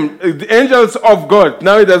encamped, the angels of God.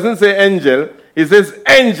 Now it doesn't say angel, it says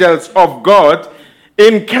angels of God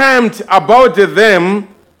encamped about them,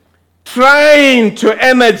 trying to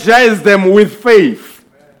energize them with faith.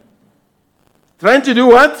 Trying to do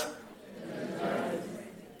what?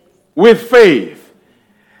 With faith.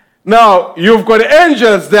 Now, you've got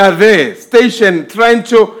angels that are there, stationed, trying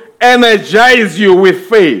to energize you with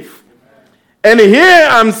faith. And here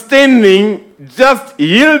I'm standing, just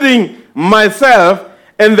yielding myself,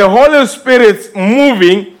 and the Holy Spirit's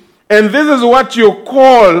moving, and this is what you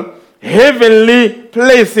call heavenly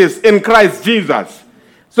places in Christ Jesus.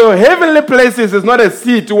 So heavenly places is not a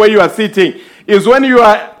seat where you are sitting. It's when you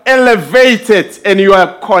are elevated and you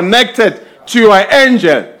are connected to your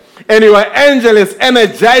angel. And your angel is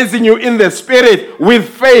energizing you in the spirit with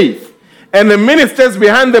faith. And the ministers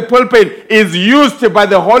behind the pulpit is used by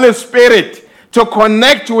the Holy Spirit to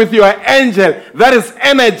connect with your angel that is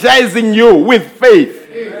energizing you with faith.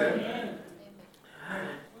 Amen.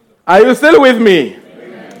 Are you still with me?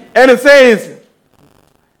 Amen. And it says,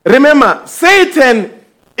 remember, Satan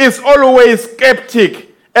is always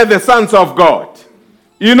skeptic at the sons of God.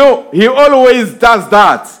 You know, he always does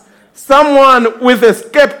that. Someone with a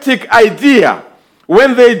skeptic idea,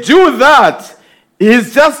 when they do that,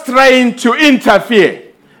 he's just trying to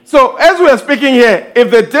interfere. So as we are speaking here,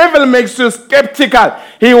 if the devil makes you skeptical,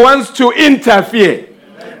 he wants to interfere.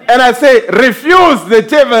 And I say, refuse the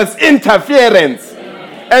devil's interference.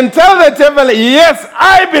 And tell the devil, yes,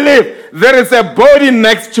 I believe there is a body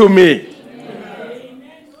next to me.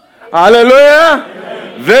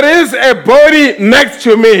 Hallelujah. There is a body next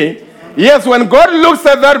to me. Yes, when God looks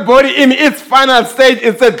at that body in its final state,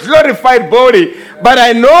 it's a glorified body. But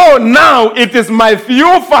I know now it is my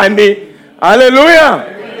theophany.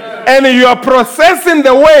 Hallelujah. And you are processing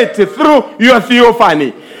the weight through your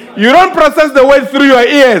theophany. You don't process the weight through your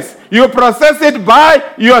ears. You process it by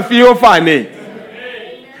your theophany.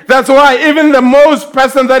 That's why even the most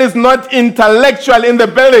person that is not intellectual in the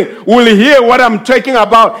building will hear what I'm talking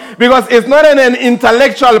about, because it's not an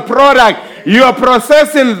intellectual product. You are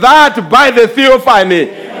processing that by the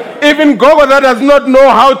theophany. Even Gogo that does not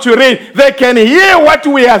know how to read, they can hear what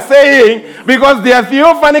we are saying because their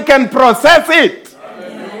theophany can process it.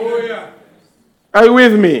 Hallelujah. Are you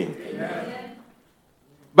with me? Amen.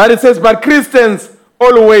 But it says, but Christians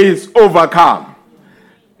always overcome.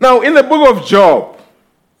 Now, in the book of Job,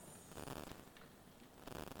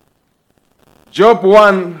 Job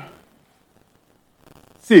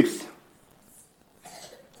 1:6.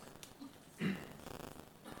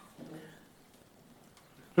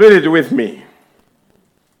 Read it with me.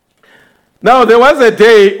 Now there was a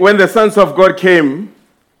day when the sons of God came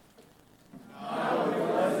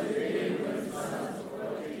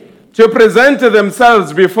to present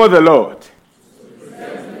themselves before the Lord.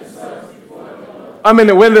 I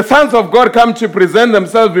mean, when the sons of God come to present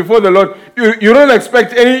themselves before the Lord, you don't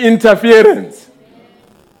expect any interference.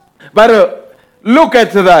 But look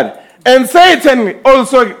at that. And Satan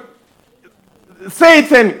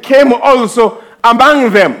came also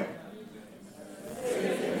among them.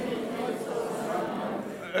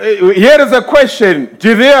 Here is a question.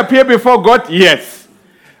 Did they appear before God? Yes.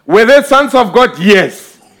 Were they sons of God?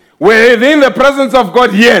 Yes. Were they in the presence of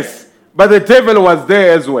God? Yes. But the devil was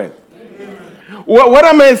there as well. What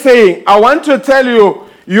am I saying? I want to tell you,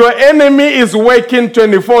 your enemy is working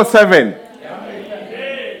 24/7.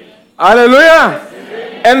 Hallelujah.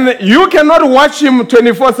 And you cannot watch him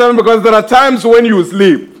 24/7 because there are times when you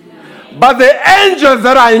sleep. But the angels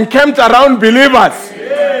that are encamped around believers,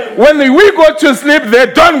 when we go to sleep, they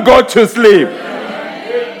don't go to sleep.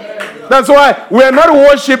 That's why we are not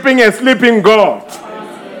worshiping a sleeping God.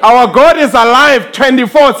 Our God is alive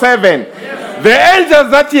 24/7. The angels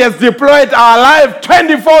that he has deployed are alive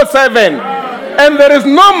 24/7. And there is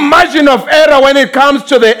no margin of error when it comes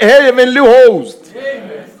to the heavenly host.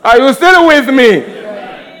 Are you still with me?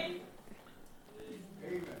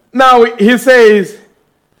 Now he says,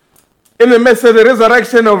 in the midst of the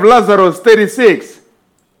resurrection of Lazarus 36,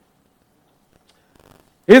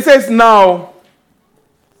 he says now,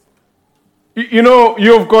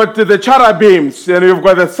 you've got the cherubims and you've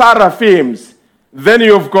got the seraphims, then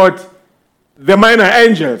you've got the minor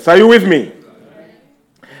angels. Are you with me?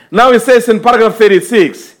 Now it says in paragraph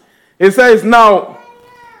 36, it says now,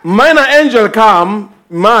 minor angel come,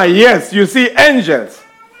 yes, you see angels.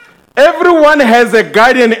 Everyone has a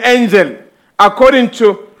guardian angel according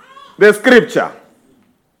to the scripture.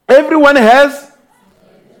 Everyone has.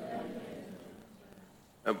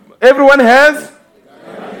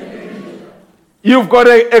 You've got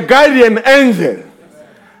a guardian angel.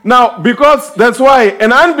 Now, because that's why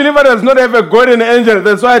an unbeliever does not have a guardian angel.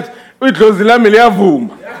 That's why it goes.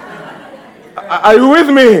 Are you with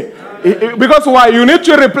me? Because why? You need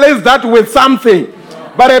to replace that with something.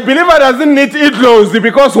 But a believer doesn't need it closed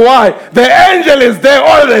because why? The angel is there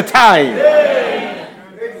all the time.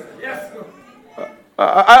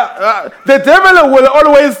 The devil will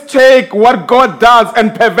always take what God does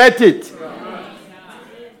and pervert it.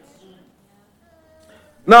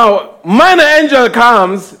 Now, minor angel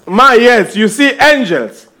comes, yes, you see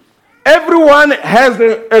angels. Everyone has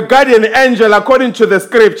a guardian angel according to the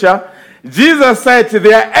scripture. Jesus said,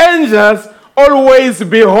 their angels always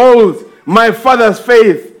behold my Father's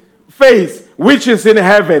face, which is in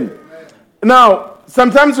heaven. Now,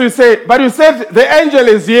 sometimes we say, but you said the angel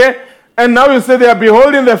is here, and now you say they are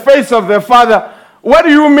beholding the face of the Father. What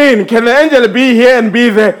do you mean? Can the angel be here and be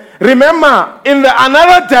there? Remember, in the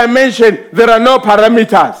another dimension, there are no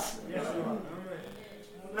parameters.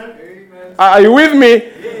 Are you with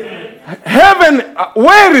me? Heaven,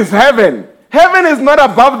 where is heaven? Heaven is not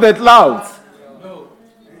above the clouds.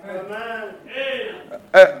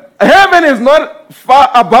 Heaven is not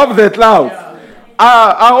far above the clouds.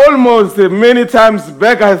 I almost, many times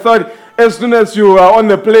back, I thought, as soon as you are on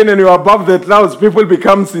the plane and you are above the clouds, people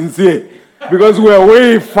become sincere. Because we are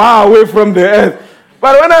way far away from the earth.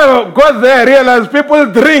 But when I got there, I realized people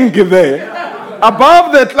drink there.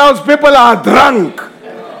 Above the clouds, people are drunk.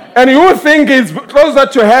 And you think it's closer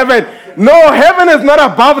to heaven. No, heaven is not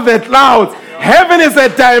above the clouds. Heaven is a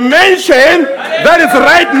dimension that is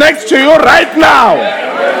right next to you right now.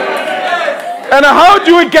 And how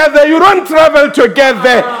do you get there? You don't travel to get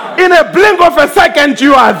there. In a blink of a second,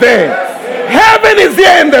 you are there. Heaven is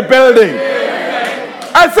here in the building.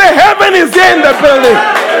 I say heaven is here in the building.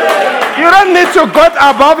 You don't need to go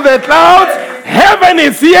above the clouds. Heaven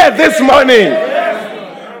is here this morning.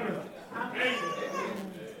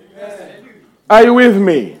 Are you with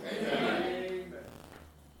me?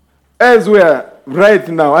 As we are right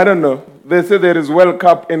now, I don't know, they say there is World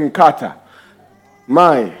Cup in Qatar.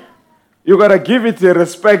 You got to give it a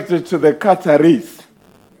respect to the Qataris.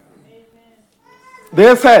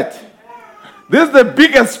 They said, this is the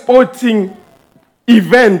biggest sporting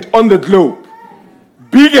event on the globe.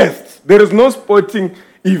 Biggest. There is no sporting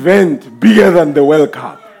event bigger than the World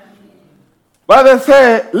Cup. But they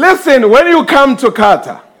say, listen, when you come to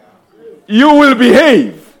Qatar, you will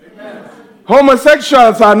behave. Amen.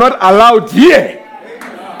 Homosexuals are not allowed here.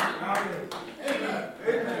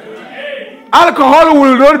 Amen. Alcohol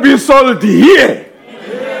will not be sold here.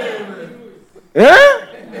 Eh?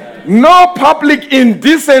 No public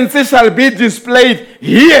indecency shall be displayed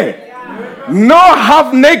here. No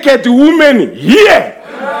half-naked women here.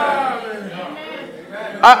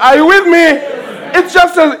 Are you with me? It's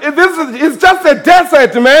just a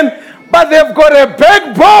desert, man. But they've got a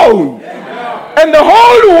backbone. And the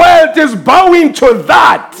whole world is bowing to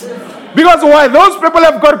that. Because why? Those people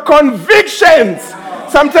have got convictions.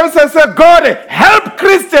 Sometimes I say, God, help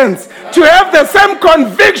Christians to have the same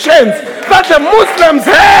convictions that the Muslims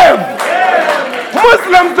have.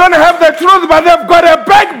 Muslims don't have the truth, but they've got a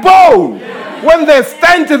backbone. When they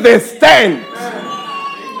stand, they stand.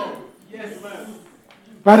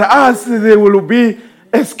 But us, there will be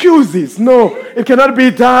excuses. No, it cannot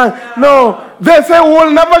be done. No, they say we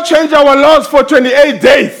will never change our laws for 28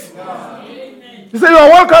 days. You say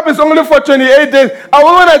your World Cup is only for 28 days. Are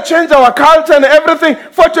we going to change our culture and everything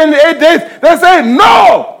for 28 days? They say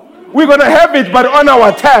no, we're going to have it, but on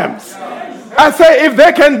our terms. I say if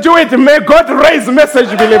they can do it, may God raise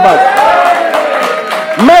message believers.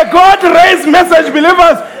 May God raise message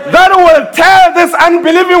believers that will tell this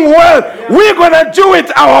unbelieving world, we're going to do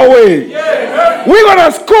it our way. We're going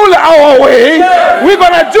to school our way. We're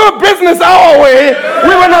going to do business our way.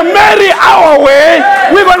 We're going to marry our way.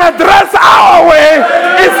 We're going to dress our way.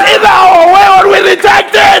 It's either our way or we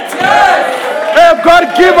reject it. May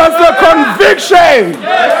God give us the conviction.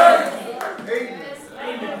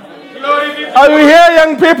 Are you here,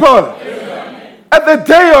 young people? At the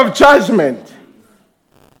day of judgment,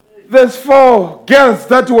 there's 4 girls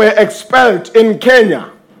that were expelled in Kenya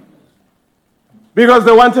because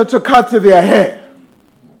they wanted to cut their hair.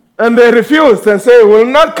 And they refused and said, we will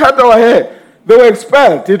not cut our hair. They were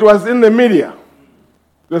expelled. It was in the media.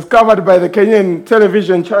 It was covered by the Kenyan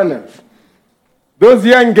television channels. Those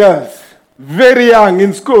young girls, very young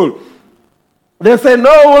in school, they said,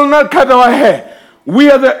 no, we will not cut our hair. We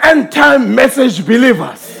are the end-time message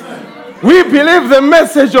believers. We believe the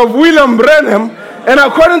message of William Branham. And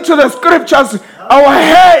according to the scriptures, our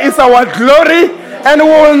hair is our glory, and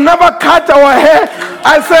we will never cut our hair.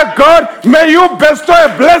 I said, God, may you bestow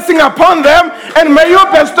a blessing upon them, and may you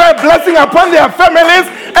bestow a blessing upon their families,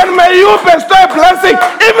 and may you bestow a blessing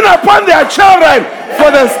even upon their children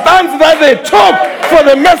for the stance that they took for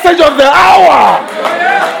the message of the hour.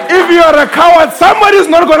 If you are a coward, somebody's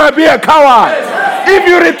not going to be a coward. If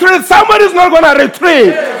you retreat, somebody's not going to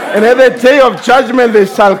retreat. And at the day of judgment, they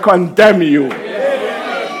shall condemn you.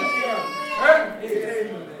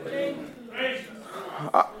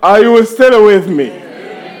 Are you still with me?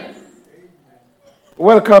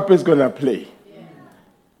 World Cup is going to play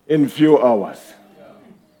in few hours.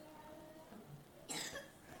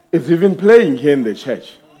 It's even playing here in the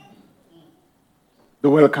church. The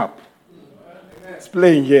World Cup. It's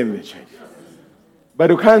playing here in the church. But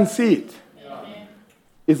you can't see it.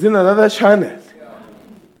 It's in another channel.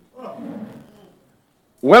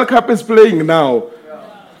 World Cup is playing now.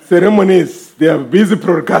 Ceremonies, they are busy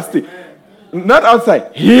broadcasting. Not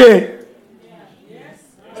outside, here.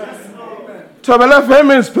 Tabala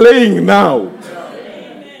FM is playing now.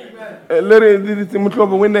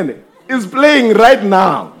 It's playing right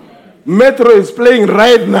now. Metro is playing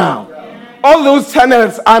right now. All those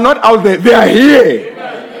channels are not out there, they are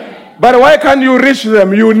here. But why can't you reach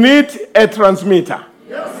them? You need a transmitter.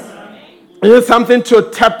 You need something to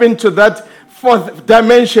tap into that 4th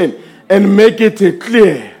dimension and make it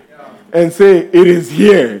clear and say, it is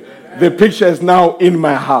here. The picture is now in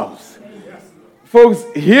my house. Folks,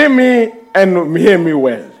 hear me and hear me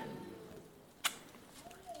well.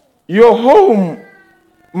 Your home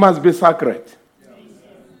must be sacred.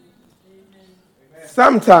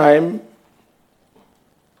 Sometime,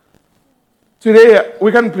 today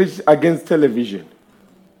we can preach against television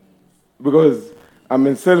because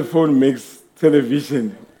cell phone makes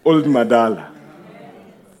television old madala.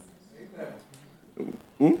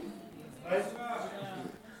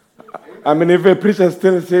 If a preacher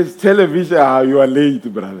still says television, you are late,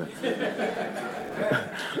 brother.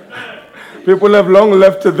 People have long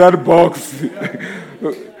left that box.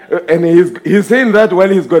 And he's saying that while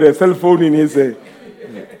he's got a cell phone in his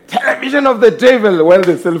television of the devil while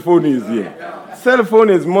the cell phone is here. Cell phone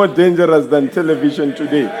is more dangerous than television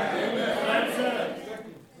today.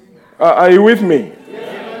 Are you with me?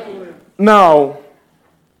 Now,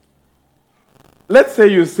 let's say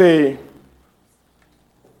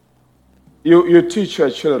you teach your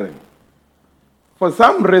children. For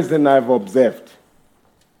some reason I've observed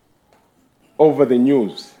over the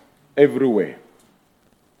news everywhere,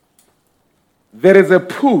 there is a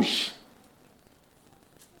push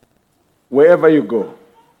wherever you go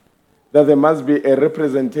that there must be a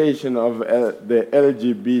representation of the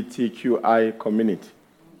LGBTQI community.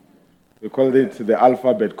 We call it the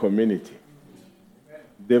alphabet community.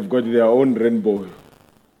 They've got their own rainbow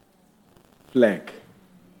flag.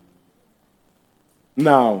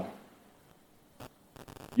 Now,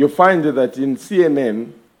 you find that in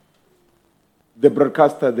CNN, the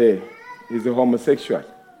broadcaster there is a homosexual.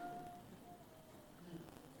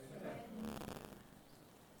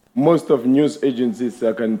 Most of news agencies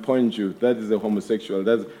I can point you, that is a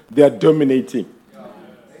homosexual. They are dominating.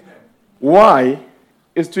 Why?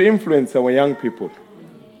 It's to influence our young people.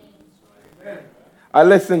 I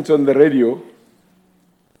listened on the radio,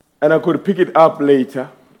 and I could pick it up later,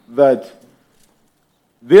 that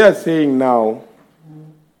they are saying now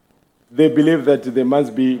they believe that there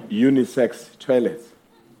must be unisex toilets.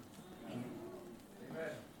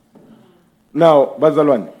 Now,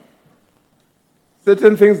 Bazalwan,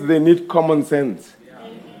 certain things they need common sense.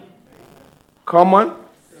 Common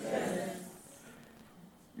sense.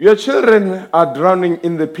 Your children are drowning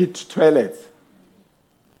in the pit toilets.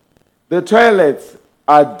 The toilets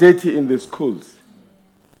are dirty in the schools.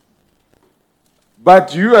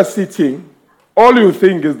 But you are sitting, all you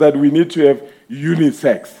think is that we need to have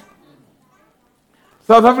unisex.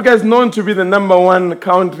 South Africa is known to be the number one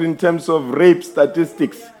country in terms of rape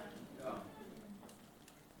statistics.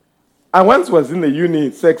 I once was in the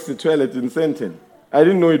unisex toilet in Sandton. I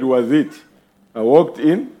didn't know it was it. I walked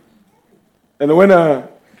in, and when I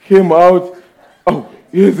came out, oh,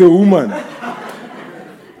 here's a woman.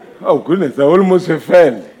 Oh, goodness, I almost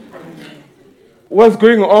fell. What's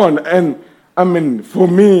going on? And, for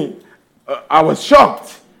me, I was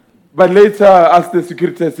shocked. But later, I asked the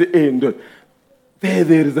security, I said, hey,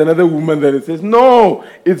 there is another woman that says, no,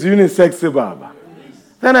 it's unisex, Baba.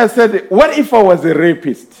 Then I said, what if I was a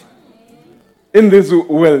rapist in this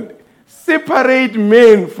world? Separate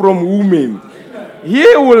men from women.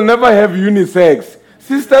 Here we'll never have unisex.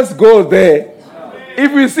 Sisters go there.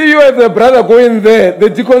 If we see you as a brother going there, the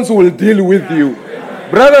deacons will deal with you.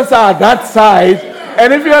 Brothers are that side.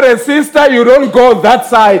 And if you are a sister, you don't go that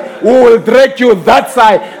side. We will drag you that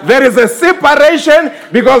side. There is a separation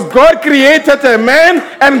because God created a man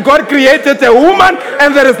and God created a woman,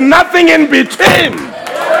 and there is nothing in between.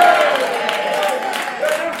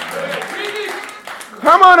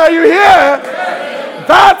 Come on, are you here?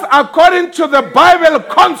 That's according to the Bible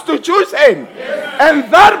constitution. And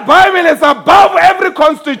that Bible is above every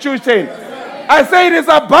constitution. I say it is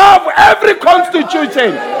above every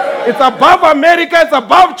constitution. It's above America, it's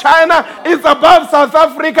above China, it's above South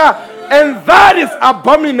Africa. And that is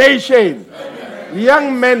abomination.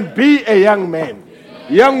 Young man, be a young man.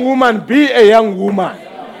 Young woman, be a young woman.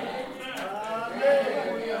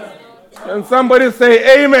 Can somebody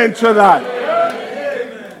say amen to that?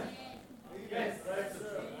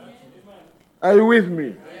 Are you with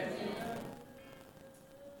me?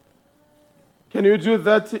 Can you do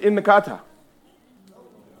that in Qatar?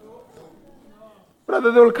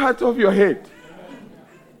 Brother, they will cut off your head.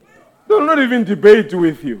 They will not even debate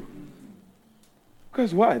with you.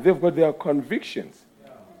 Because why? They've got their convictions.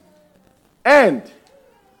 And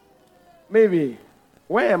maybe,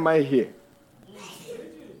 why am I here?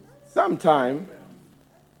 Sometime,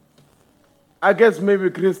 I guess maybe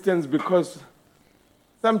Christians, because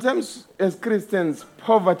sometimes as Christians,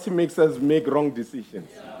 poverty makes us make wrong decisions.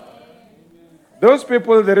 Those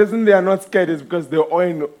people, the reason they are not scared is because they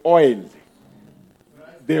own oil.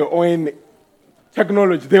 They own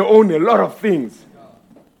technology. They own a lot of things.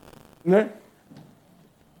 No?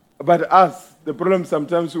 But us, the problem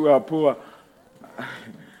sometimes we are poor.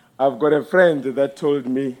 I've got a friend that told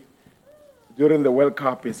me during the World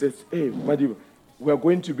Cup, he says, hey, Madiba, we are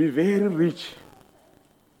going to be very rich.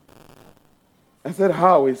 I said,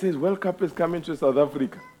 how? He says, World Cup is coming to South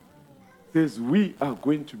Africa. He says, we are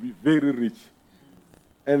going to be very rich.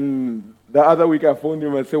 And the other week I phoned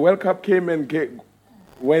him and said, World Cup came and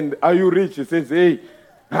when are you rich? He says, hey,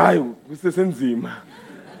 it's a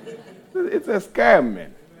scam,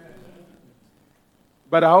 man.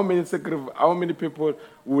 But how many people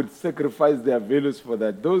would sacrifice their values for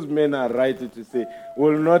that? Those men are right to say,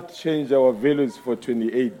 we'll not change our values for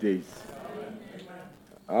 28 days.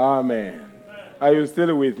 Amen. Are you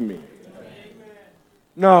still with me?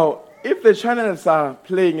 Now, if the channels are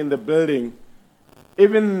playing in the building,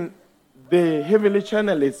 even the heavenly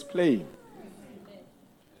channel is playing.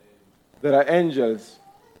 There are angels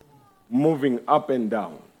moving up and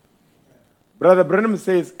down. Brother Branham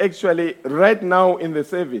says, actually, right now in the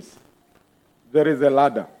service, there is a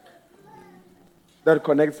ladder that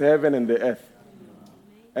connects heaven and the earth.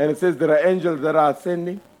 And it says there are angels that are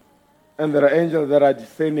ascending and there are angels that are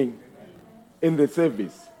descending in the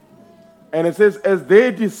service. And it says, as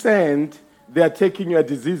they descend, they are taking your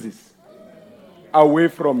diseases away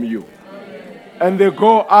from you. And they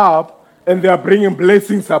go up and they are bringing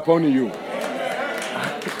blessings upon you.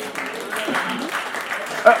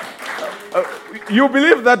 You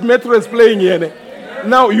believe that Metro is playing here?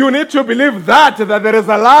 Now, you need to believe that there is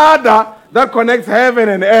a ladder that connects heaven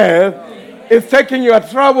and earth. It's taking your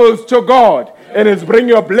troubles to God and it's bringing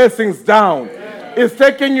your blessings down. It's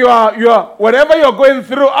taking your whatever you're going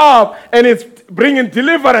through up and it's bringing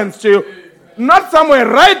deliverance to you. Not somewhere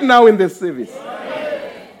right now in this service.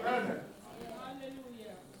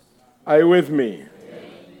 Are you with me?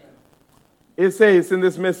 It says in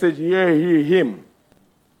this message, hear him.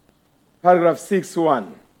 Paragraph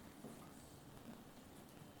 6:1.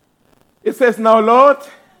 It says, now Lord,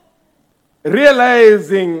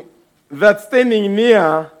 realizing that standing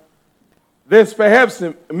near, there's perhaps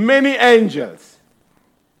many angels,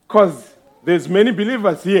 because there's many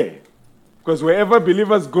believers here. Because wherever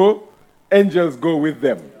believers go, angels go with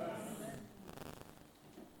them.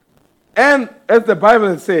 And as the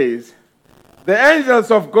Bible says, the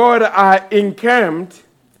angels of God are encamped,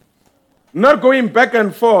 not going back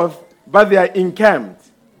and forth, but they are encamped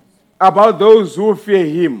about those who fear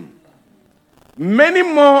him. Many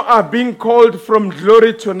more are being called from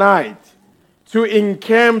glory tonight to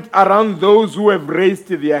encamp around those who have raised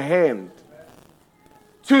their hand,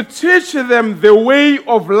 to teach them the way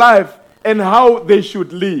of life and how they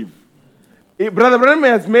should live. Brother Branham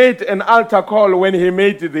has made an altar call when he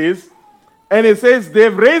made this, and he says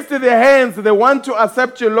they've raised their hands, they want to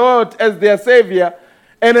accept your Lord as their Savior.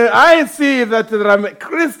 And I see that there are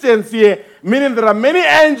Christians here, meaning there are many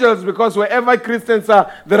angels, because wherever Christians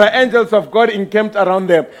are, there are angels of God encamped around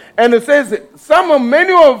them. And it says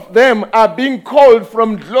many of them are being called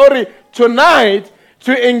from glory tonight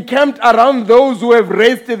to encamp around those who have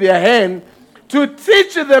raised their hand, to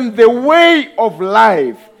teach them the way of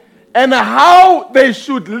life and how they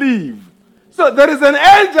should live. So there is an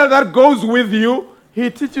angel that goes with you.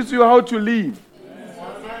 He teaches you how to live.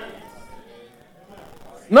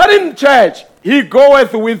 Not in church. He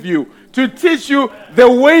goeth with you to teach you the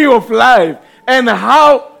way of life and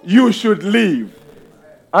how you should live.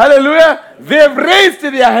 Hallelujah. They have raised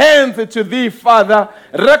their hands to thee, Father,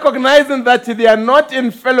 recognizing that they are not in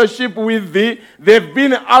fellowship with thee. They've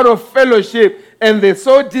been out of fellowship and they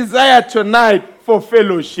so desire tonight for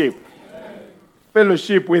fellowship.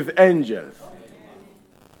 Fellowship with angels.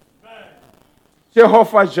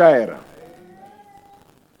 Jehovah Jireh.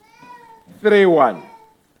 3:1.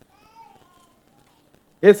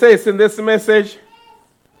 He says in this message,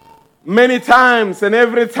 many times and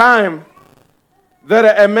every time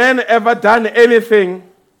that a man ever done anything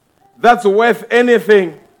that's worth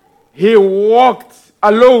anything, he walked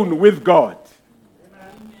alone with God.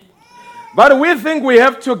 But we think we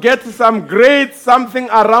have to get some great something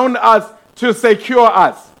around us to secure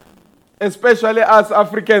us. Especially us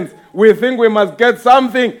Africans, we think we must get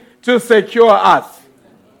something to secure us.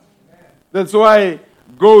 That's why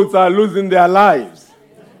goats are losing their lives.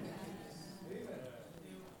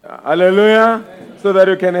 Hallelujah. So that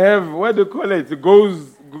you can have, what do you call it? Goat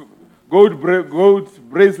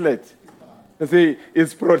bracelet. And say,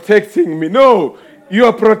 it's protecting me. No, you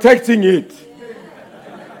are protecting it.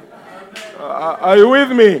 Are you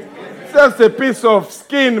with me? It's just a piece of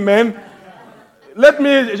skin, man. Let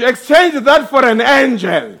me exchange that for an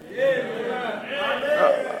angel.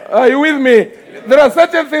 Are you with me? There are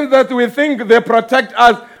certain things that we think they protect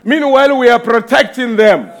us. Meanwhile, we are protecting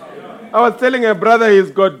them. I was telling a brother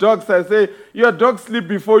he's got dogs. I say, your dogs sleep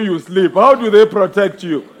before you sleep. How do they protect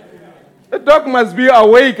you? The dog must be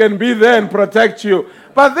awake and be there and protect you.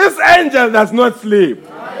 But this angel does not sleep.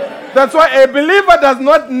 That's why a believer does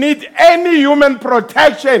not need any human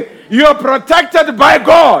protection. You are protected by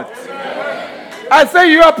God. I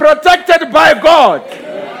say you are protected by God.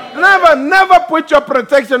 Never put your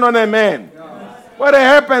protection on a man. What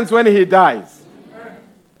happens when he dies?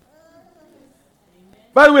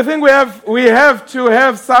 But we think we have to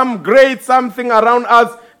have some great something around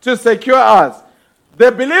us to secure us.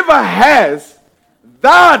 The believer has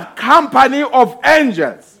that company of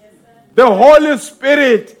angels. The Holy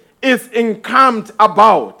Spirit is encamped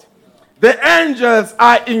about. The angels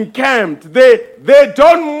are encamped. They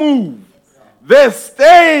don't move. They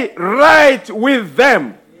stay right with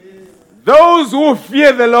them. Those who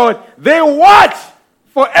fear the Lord, they watch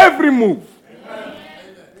for every move.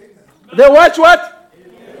 They watch what?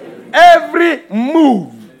 Every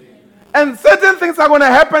move. And certain things are going to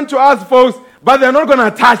happen to us, folks, but they're not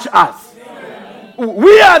going to touch us.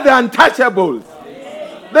 We are the untouchables.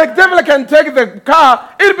 The devil can take the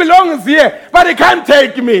car. It belongs here, but it can't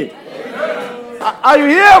take me. Are you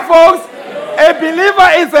here, folks? A believer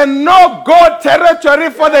is a no-go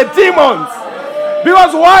territory for the demons.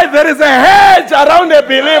 Because why? There is a hedge around a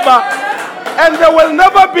believer. And there will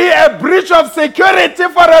never be a breach of security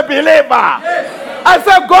for a believer. I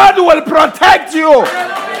said God will protect you.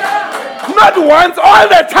 Not once, all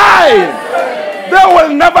the time. They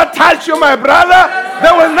will never touch you, my brother.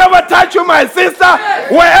 They will never touch you, my sister.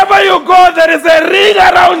 Wherever you go, there is a ring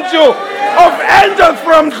around you of angels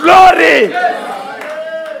from glory.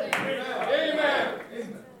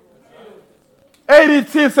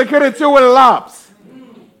 ADT security will lapse.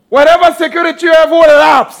 Whatever security you have will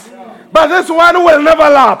lapse. But this one will never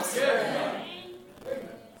lapse.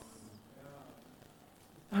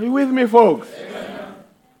 Are you with me, folks?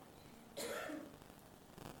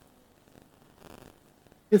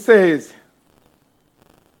 He says,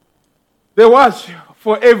 they watch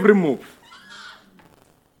for every move.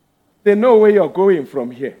 They know where you're going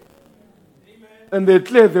from here. And they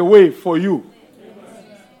clear the way for you.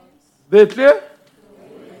 They clear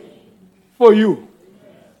for you.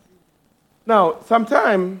 Now,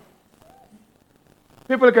 sometimes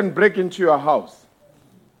people can break into your house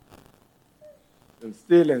and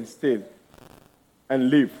steal and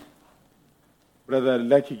leave. Brother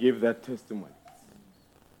Lucky gave that testimony.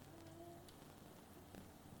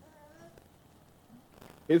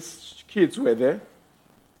 His kids were there.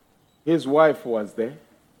 His wife was there.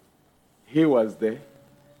 He was there.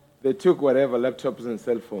 They took whatever, laptops and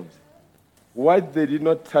cell phones. Why they did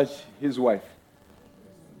not touch his wife?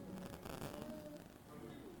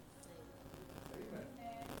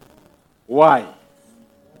 Why?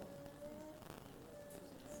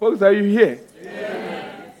 Folks, are you here?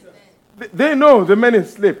 They know the man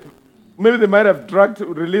is asleep. Maybe they might have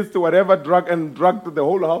released whatever drug and drugged the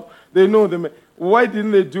whole house. They know the man. Why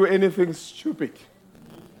didn't they do anything stupid?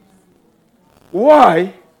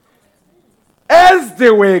 Why? As they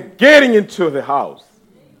were getting into the house,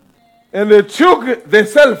 and they took the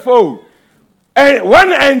cell phone, and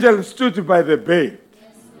one angel stood by the bed.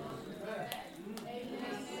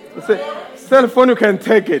 He said, cell phone, you can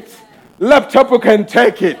take it. Laptop, you can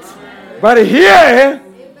take it. But here,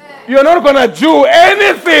 you're not going to do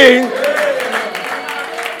anything.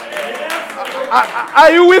 Are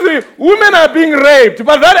you with me? Women are being raped,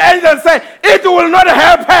 but that angel said, it will not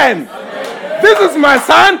happen. This is my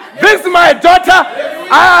son. This is my daughter.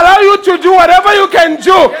 I allow you to do whatever you can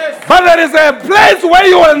do, but there is a place where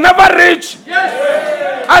you will never reach.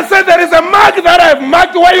 I said there is a mark that I've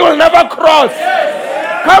marked where you will never cross.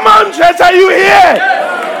 Come on, church, are you here?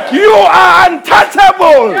 You are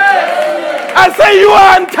untouchable. I say you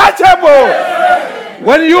are untouchable.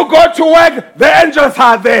 When you go to work, the angels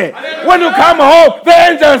are there. When you come home, the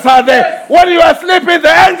angels are there. When you are sleeping,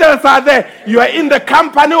 the angels are there. You are in the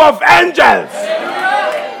company of angels.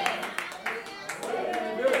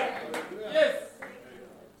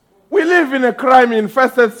 We live in a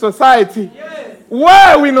crime-infested society.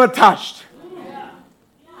 Why are we not touched?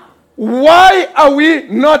 Why are we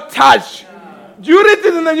not touched? Do you read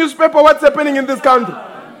it in the newspaper what's happening in this country?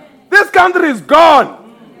 This country is gone.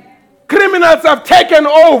 Criminals have taken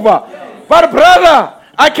over. But brother,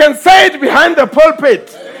 I can say it behind the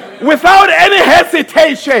pulpit without any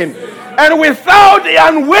hesitation and without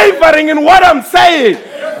unwavering in what I'm saying.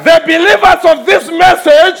 The believers of this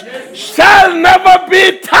message shall never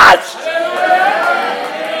be touched.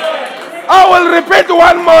 I will repeat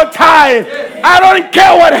one more time. I don't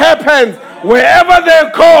care what happens. Wherever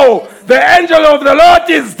they go, the angel of the Lord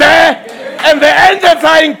is there and the angels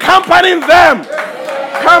are accompanying them.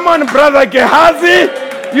 Come on, Brother Gehazi.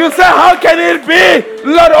 You say, how can it be?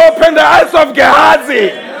 Lord, open the eyes of Gehazi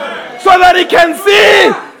so that he can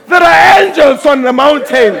see there are angels on the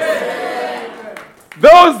mountains.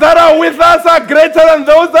 Those that are with us are greater than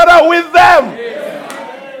those that are with them.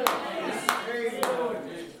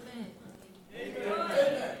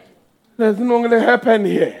 Doesn't only happen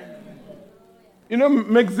here. You know,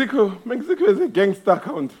 Mexico is a gangster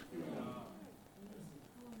country.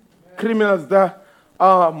 Criminals there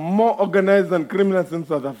are more organized than criminals in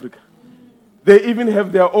South Africa. They even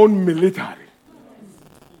have their own military.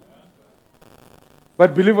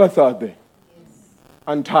 But believers are there,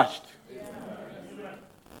 untouched.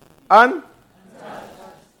 And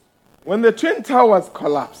when the Twin Towers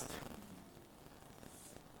collapsed,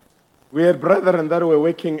 we had brethren that were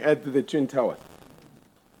working at the Twin Towers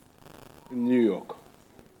in New York.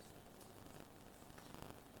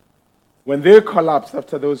 When they collapsed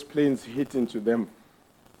after those planes hit into them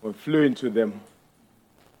or flew into them,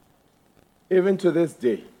 even to this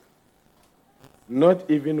day, not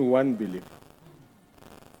even one believer,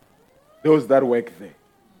 those that work there,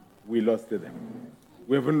 we lost them.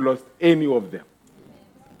 We haven't lost any of them.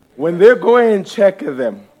 When they go and check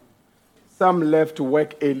them, some left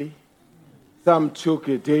work early, some took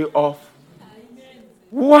a day off.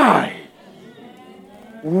 Why?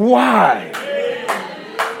 Why?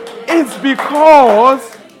 It's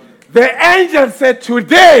because the angel said,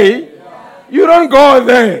 today, you don't go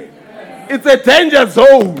there. It's a danger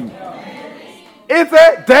zone. It's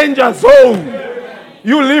a danger zone.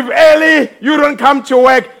 You leave early, you don't come to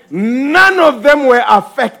work. None of them were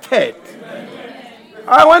affected.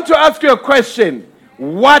 I want to ask you a question.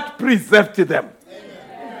 What preserved them?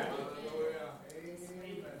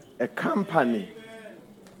 A company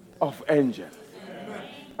of angels.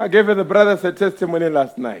 I gave the brothers a testimony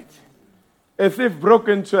last night. A thief broke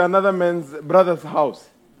into another man's brother's house.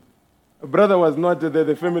 A brother was not there,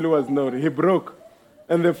 the family was not. He broke,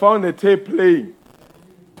 and they found a tape playing.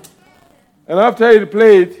 And after it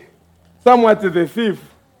played, somewhat the thief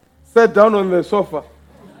sat down on the sofa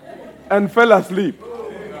and fell asleep.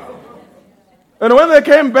 And when they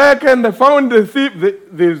came back and they found the thief,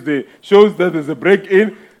 the shows that there's a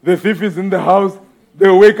break-in, the thief is in the house, they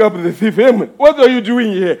wake up the thief, hey man, what are you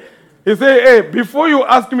doing here? He said, hey, before you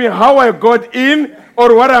ask me how I got in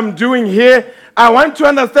or what I'm doing here, I want to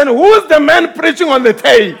understand who's the man preaching on the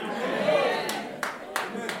tape.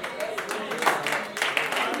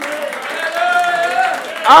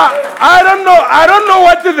 I don't know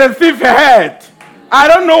what the thief had. I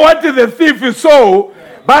don't know what the thief saw,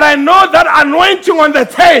 but I know that anointing on the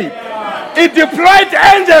tape, it deployed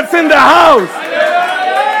angels in the house.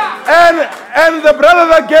 And the brother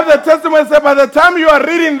that gave the testimony said, by the time you are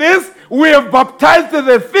reading this, we have baptized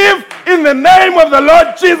the thief in the name of the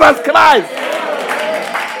Lord Jesus Christ.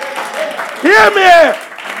 Hear me.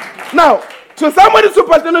 Now, to somebody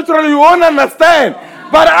supernatural, you won't understand.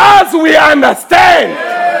 But us, we understand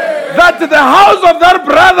that the house of that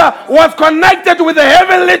brother was connected with the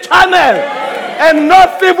heavenly channel. And no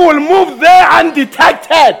thief will move there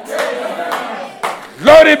undetected.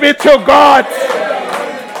 Glory be to God.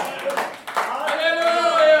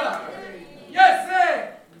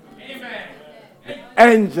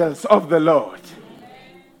 Angels of the Lord.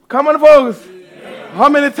 Come on, folks. How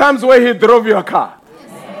many times where he drove your car?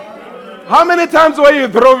 How many times where you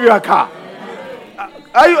drove your car?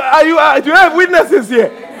 Do you have witnesses here?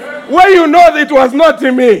 Where you know that it was not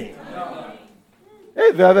me.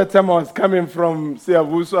 Hey, the other time I was coming from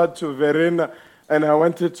Siavuswa to Verena and I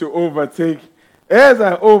wanted to overtake. As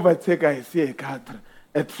I overtake, I see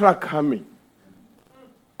a truck coming.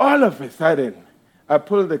 All of a sudden, I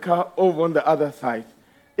pulled the car over on the other side.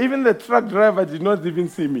 Even the truck driver did not even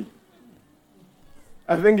see me.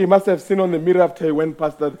 I think he must have seen on the mirror after he went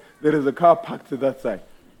past that there is a car parked to that side.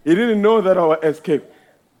 He didn't know that I would escape.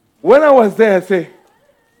 When I was there, I said,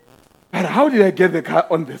 but how did I get the car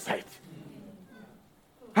on the side?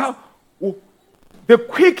 How? The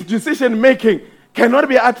quick decision making cannot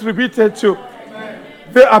be attributed to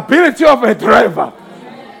the ability of a driver.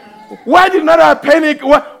 Why did not I panic?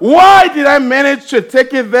 Why did I manage to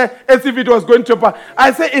take it there as if it was going to pass?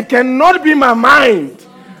 I said, it cannot be my mind.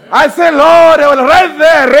 I said, Lord, I will right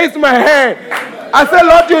there raise my hand. I said,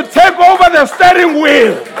 Lord, you take over the steering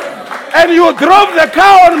wheel and you drove the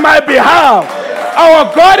car on my behalf.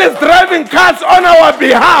 Our God is driving cars on our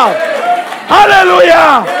behalf.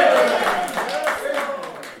 Hallelujah.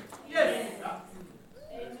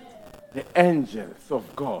 The angels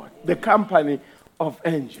of God, the company of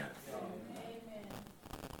angels.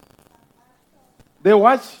 They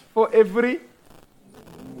watch for every.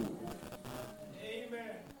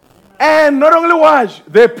 And not only watch,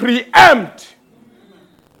 they preempt.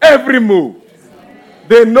 every move.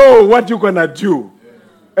 They know what you're going to do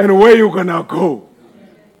and where you're going to go.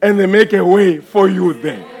 And they make a way for you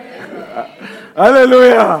there.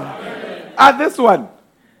 Hallelujah. This one.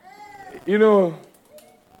 You know,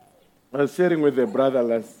 I was sharing with a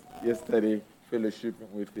brother yesterday,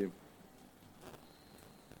 fellowshipping with him.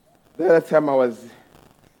 The other time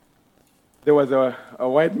there was a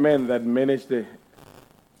white man that managed the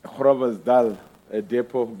Groblersdal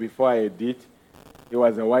depot before I did. He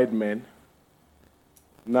was a white man.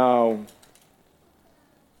 Now,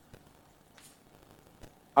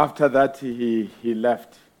 after that, he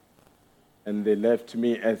left. And they left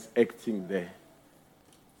me as acting there.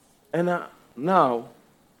 And now,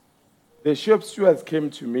 the shop stewards came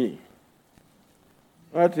to me.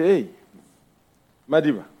 But hey,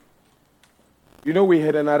 Madiba, you know, we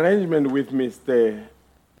had an arrangement with Mr.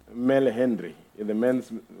 Mel Henry. The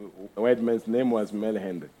white man's name was Mel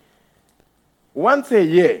Henry. Once a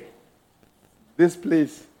year, this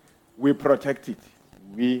place, we protect it.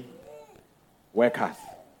 We workers.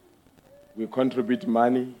 We contribute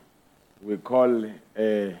money. We call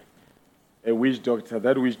a witch doctor.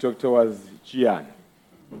 That witch doctor was Gian.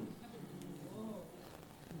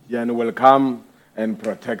 Gian will come and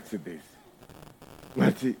protect this.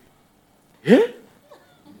 But,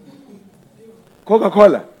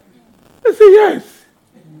 Coca-Cola? I say, yes.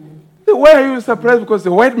 Why are you surprised? Because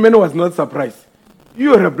the white man was not surprised.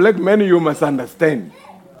 You are a black man, you must understand.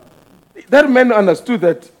 That man understood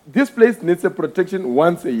that this place needs a protection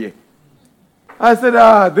once a year. I said,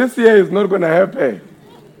 this year is not going to happen.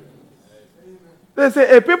 They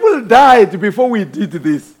say, people died before we did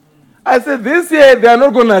this. I said, this year they are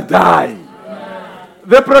not going to die.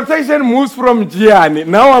 The protection moves from Gianni.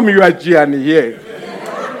 Now I'm your Gianni here.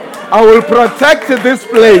 I will protect this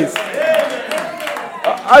place.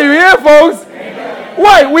 Are you here, folks?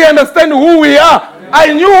 Why? We understand who we are.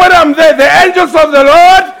 I knew when I'm there, the angels of the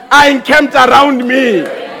Lord are encamped around me.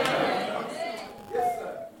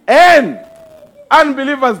 And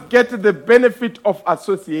unbelievers get the benefit of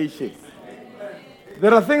association.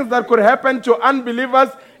 There are things that could happen to unbelievers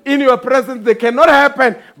in your presence. They cannot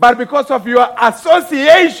happen, but because of your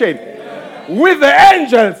association with the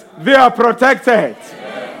angels, they are protected.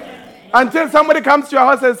 Until somebody comes to your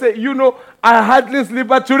house and says, you know, I hardly sleep,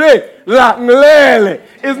 but today,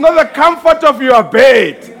 it's not the comfort of your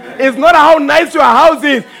bed. It's not how nice your house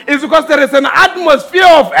is. It's because there is an atmosphere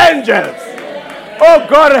of angels. Oh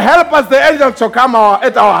God, help us, the angels, to come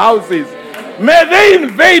at our houses. May they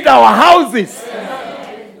invade our houses.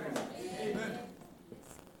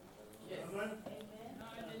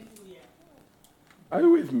 Are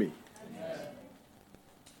you with me?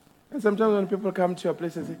 And sometimes when people come to your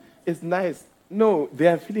place and say, it's nice. No, they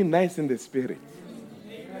are feeling nice in the spirit.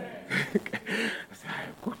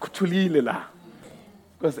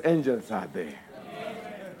 Because angels are there.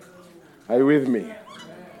 Are you with me?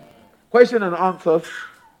 Question and answers,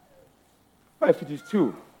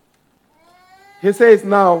 552. He says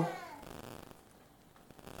now,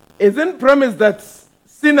 isn't promised that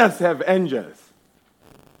sinners have angels?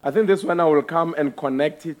 I think this one I will come and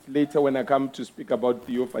connect it later when I come to speak about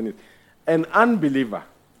theophany. An unbeliever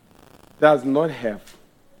does not have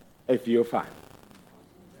a theophany.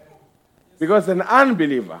 Because an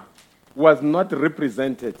unbeliever was not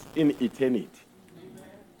represented in eternity.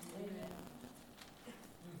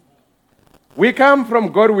 We come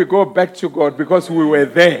from God, we go back to God because we were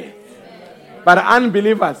there. But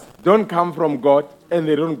unbelievers don't come from God and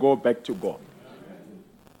they don't go back to God.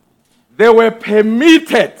 They were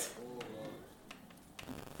permitted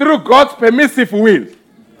through God's permissive will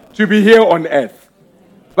to be here on earth.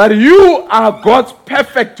 But you are God's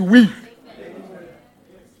perfect will.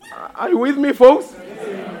 Are you with me, folks?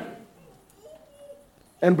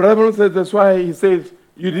 And Brother Brown says that's why he says,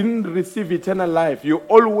 you didn't receive eternal life. You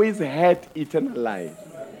always had eternal life.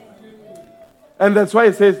 And that's why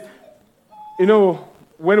he says, you know,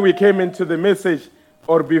 when we came into the message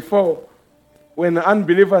or before, when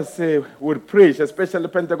unbelievers would preach, especially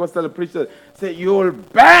Pentecostal preachers, say, you will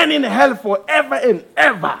burn in hell forever and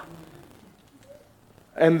ever.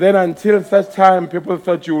 And then until such time, people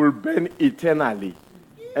thought you will burn eternally.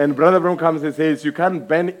 And Brother Brown comes and says, you can't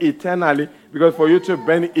burn eternally, because for you to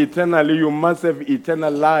burn eternally, you must have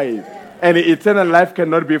eternal life. And eternal life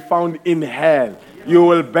cannot be found in hell. You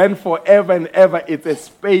will burn forever and ever. It's a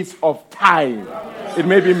space of time. It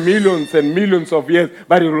may be millions and millions of years,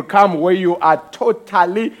 but it will come where you are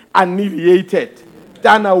totally annihilated,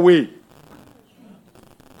 done away.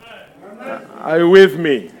 Are you with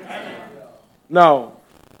me? Now,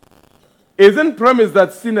 isn't promised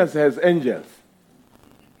that sinners has angels?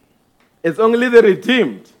 It's only the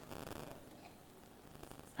redeemed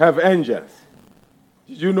have angels.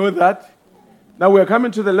 Did you know that? Now we're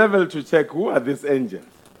coming to the level to check who are these angels.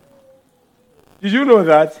 Did you know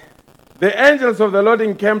that? The angels of the Lord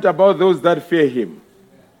encamped about those that fear him.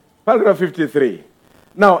 Paragraph 53.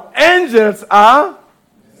 Now, angels are...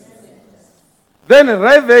 Then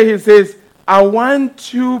right there he says, I want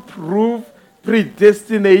to prove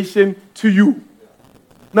predestination to you.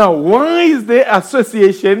 Now, why is there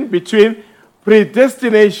association between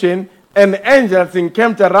predestination and angels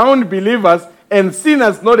encamped around believers and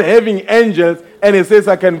sinners not having angels? And he says,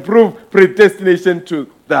 I can prove predestination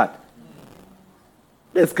to that.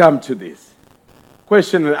 Let's come to this.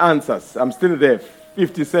 Question and answers. I'm still there.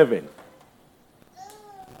 57.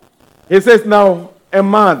 He says, now, a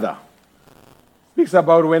mother speaks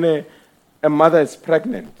about when a mother is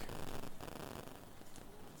pregnant.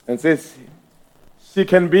 And says, she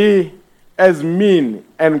can be as mean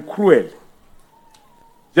and cruel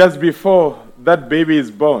just before that baby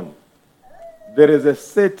is born. There is a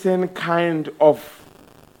certain kind of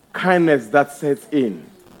kindness that sets in.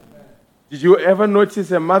 Did you ever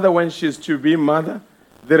notice a mother when she's to be mother?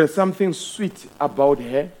 There is something sweet about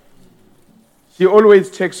her. She always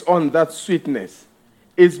takes on that sweetness.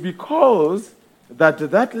 It's because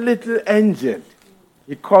that little angel,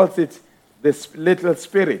 he calls it the little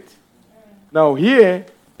spirit. Now here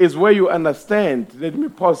is where you understand, let me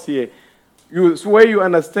pause here, it's where you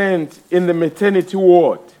understand in the maternity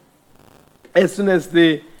ward. As soon as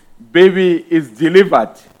the baby is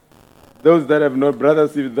delivered, those that have no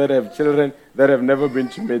brothers, that have children, that have never been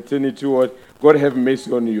to maternity ward, God have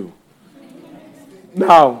mercy on you.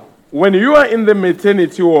 Now, when you are in the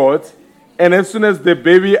maternity ward, and as soon as the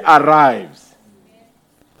baby arrives,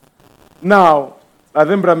 now, I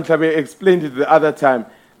think Bram Chabe explained it the other time,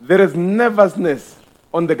 there is nervousness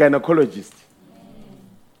on the gynecologist.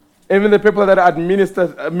 Even the people that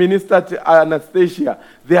administered anesthesia,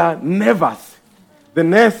 they are nervous. The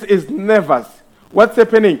nurse is nervous. What's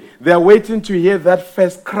happening? They are waiting to hear that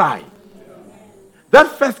first cry. That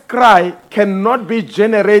first cry cannot be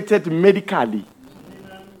generated medically.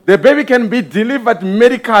 The baby can be delivered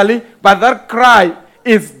medically, but that cry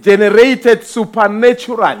is generated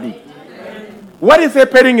supernaturally. What is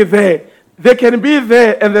happening there? They can be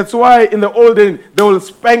there, and that's why in the olden they will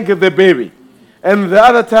spank the baby. And the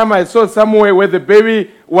other time I saw somewhere where the baby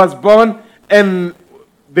was born, and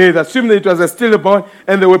they assumed that it was a stillborn,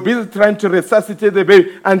 and they were busy trying to resuscitate the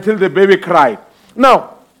baby until the baby cried.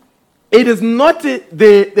 Now, it is not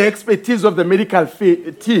the expertise of the medical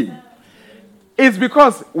team. It's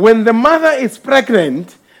because when the mother is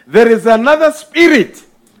pregnant, there is another spirit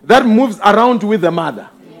that moves around with the mother.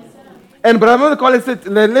 And Brother calls it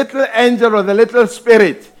the little angel or the little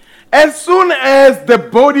spirit. As soon as the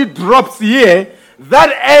body drops here,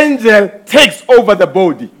 that angel takes over the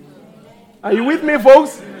body. Are you with me,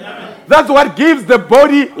 folks? That's what gives the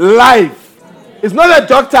body life. It's not the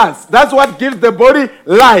doctors. That's what gives the body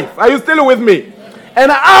life. Are you still with me?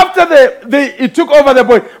 And after it took over the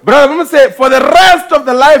body, Brother Mama said, for the rest of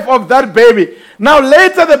the life of that baby, now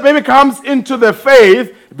later the baby comes into the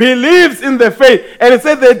faith, believes in the faith, and it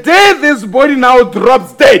said the day this body now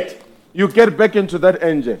drops dead, you get back into that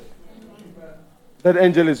angel. That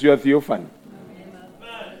angel is your theophany.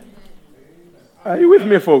 Are you with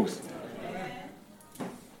me, folks?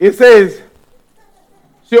 It says,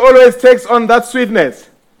 she always takes on that sweetness.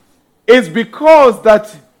 It's because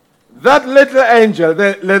that little angel,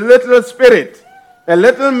 the little spirit, a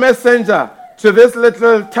little messenger to this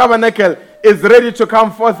little tabernacle is ready to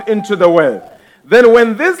come forth into the world. Then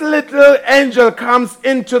when this little angel comes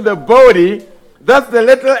into the body, that's the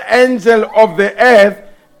little angel of the earth,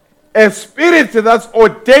 a spirit that's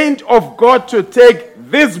ordained of God to take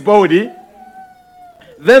this body,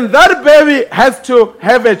 then that baby has to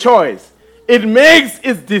have a choice. It makes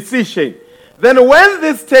its decision. Then when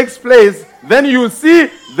this takes place, then you see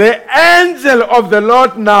the angel of the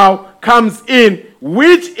Lord now comes in,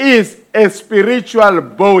 which is a spiritual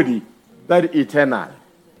body, that eternal.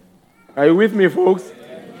 Are you with me, folks?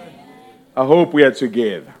 I hope we are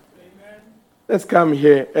together. Let's come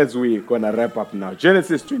here as we're going to wrap up now.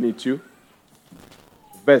 Genesis 22,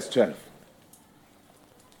 verse 12.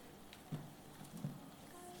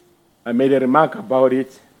 I made a remark about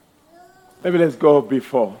it. Maybe let's go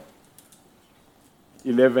before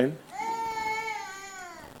 11.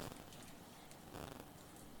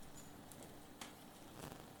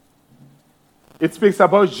 It speaks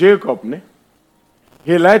about Jacob. Ne?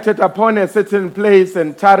 He lighted upon a certain place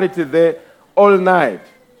and tarried there all night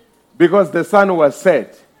because the sun was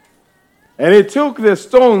set. And he took the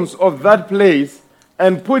stones of that place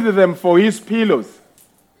and put them for his pillows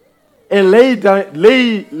and lay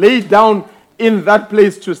down in that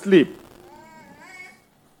place to sleep.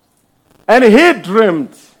 And he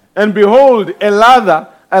dreamed, and behold, a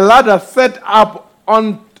ladder set up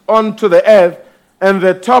onto the earth, and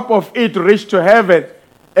the top of it reached to heaven.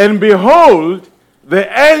 And behold, the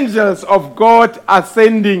angels of God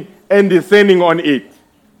ascending and descending on it.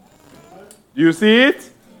 Do you see it?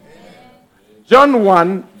 John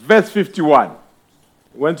 1, verse 51. I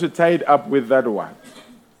want to tie it up with that one.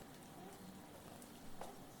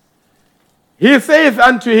 He saith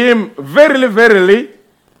unto him, Verily, verily,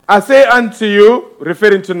 I say unto you,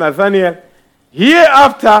 referring to Nathanael,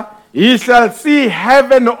 hereafter ye shall see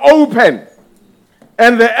heaven open,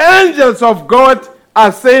 and the angels of God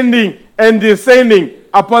ascending and descending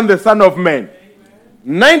upon the Son of Man.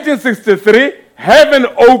 1963, heaven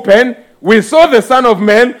opened, we saw the Son of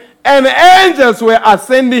Man, and angels were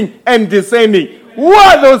ascending and descending. Who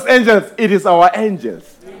are those angels? It is our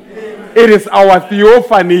angels. It is our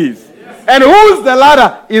theophanies. And who's the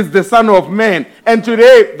ladder? Is the Son of Man. And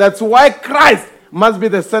today, that's why Christ must be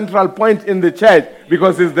the central point in the church,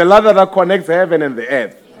 because it's the ladder that connects heaven and the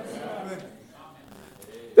earth.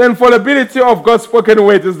 The infallibility of God's spoken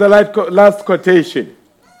word is the last quotation.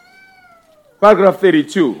 Paragraph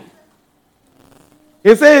 32.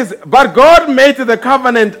 He says, but God made the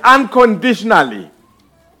covenant unconditionally.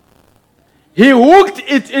 He hooked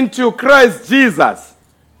it into Christ Jesus.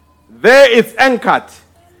 There it's anchored.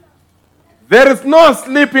 There is no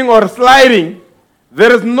slipping or sliding.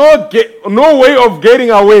 There is no way of getting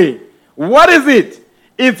away. What is it?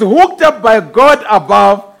 It's hooked up by God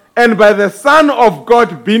above and by the Son of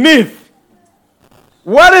God beneath.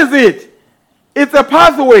 What is it? It's a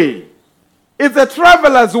pathway. It's a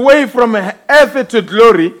traveler's way from earth to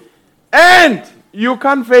glory, and you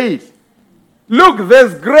can't fade. Look,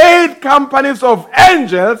 there's great companies of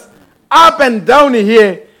angels up and down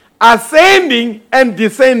here, ascending and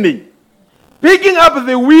descending, picking up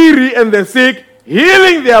the weary and the sick,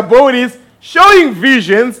 healing their bodies, showing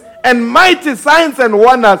visions and mighty signs and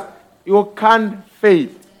wonders. You can't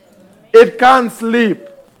fade. It can't sleep.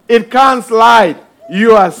 It can't slide.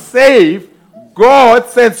 You are safe. God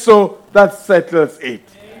said so. That settles it.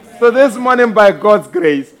 So this morning, by God's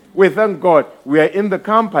grace, we thank God we are in the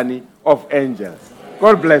company of angels.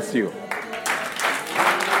 God bless you.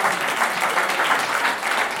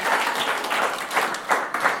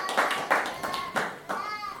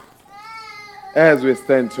 As we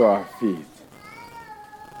stand to our feet.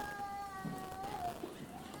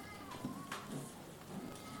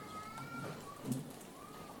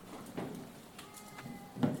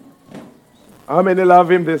 How many love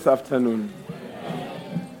him this afternoon?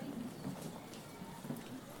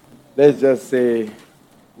 Let's just say,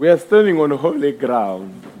 we are standing on holy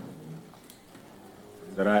ground.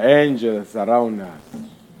 There are angels around us.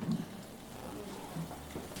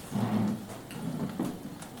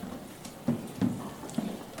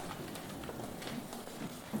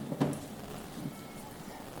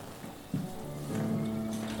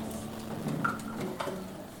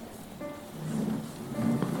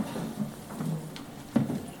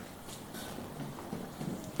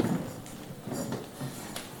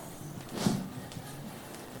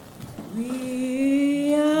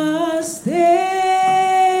 We are steady.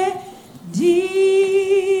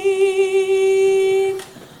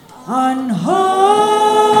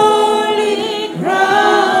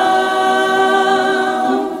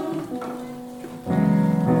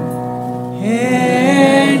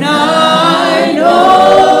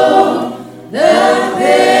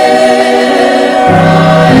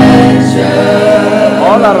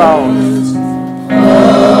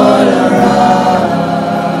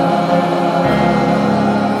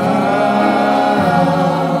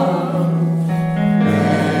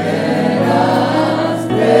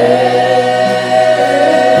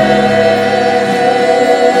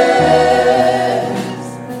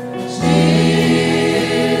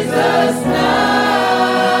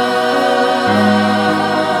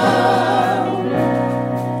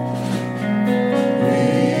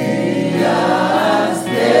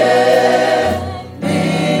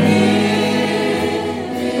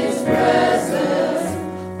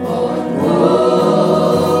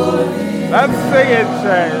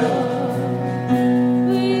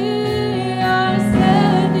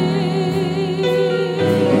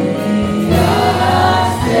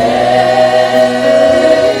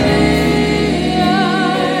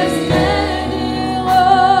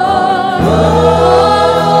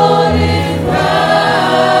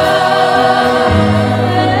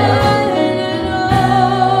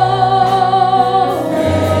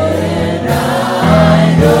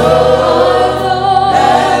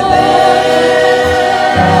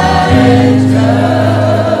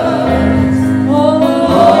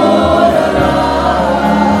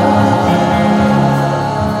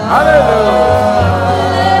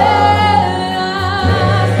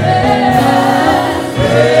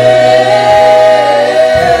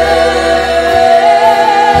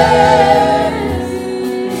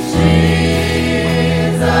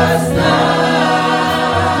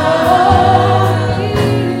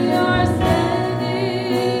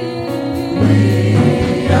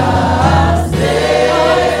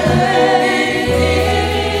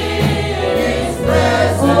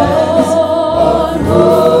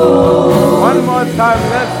 time.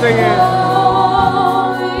 Let's sing it.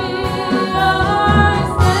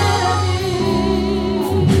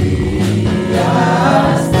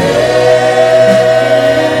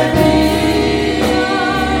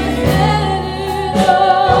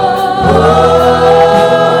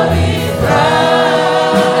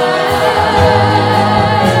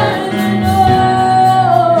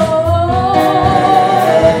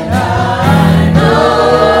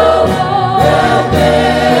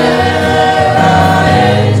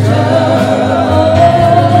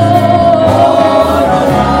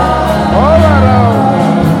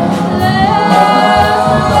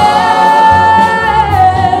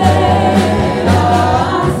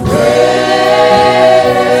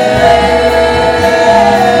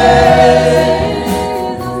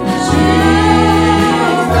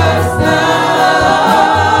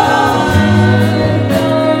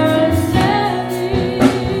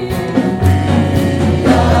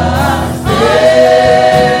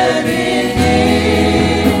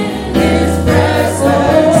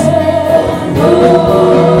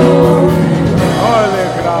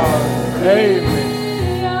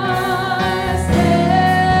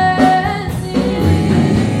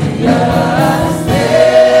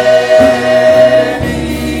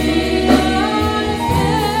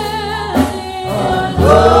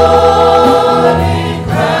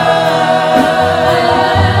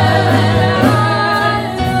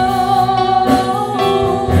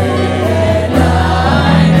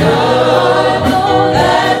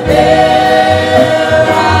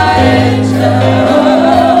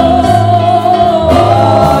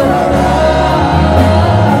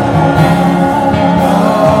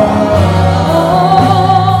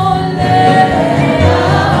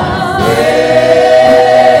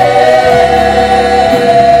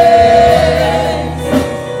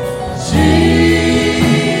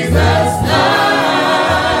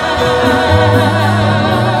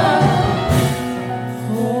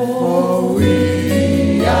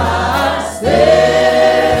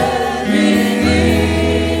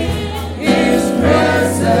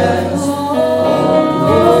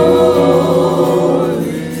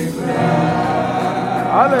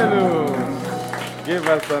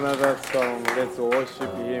 Another song. Let's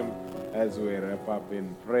worship Him as we wrap up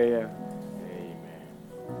in prayer. Amen.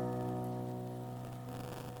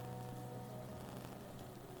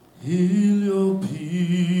 Heal your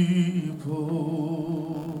people,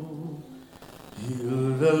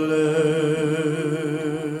 heal the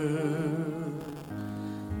land.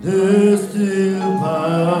 There's still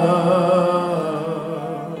power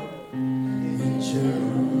in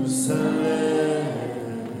Jerusalem.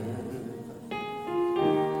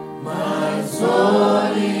 My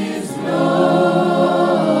soul is longing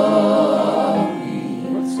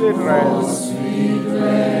Sweet rest. for sweet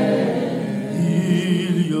rest.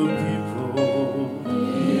 Heal your people.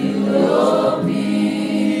 Heal your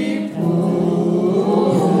people.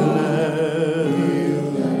 Heal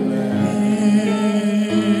the land.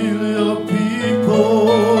 Heal your people.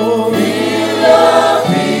 Heal your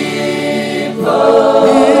people.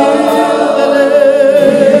 Heal the land.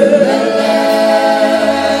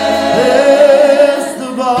 There's the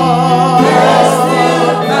bar.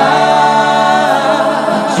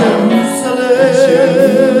 Jerusalem.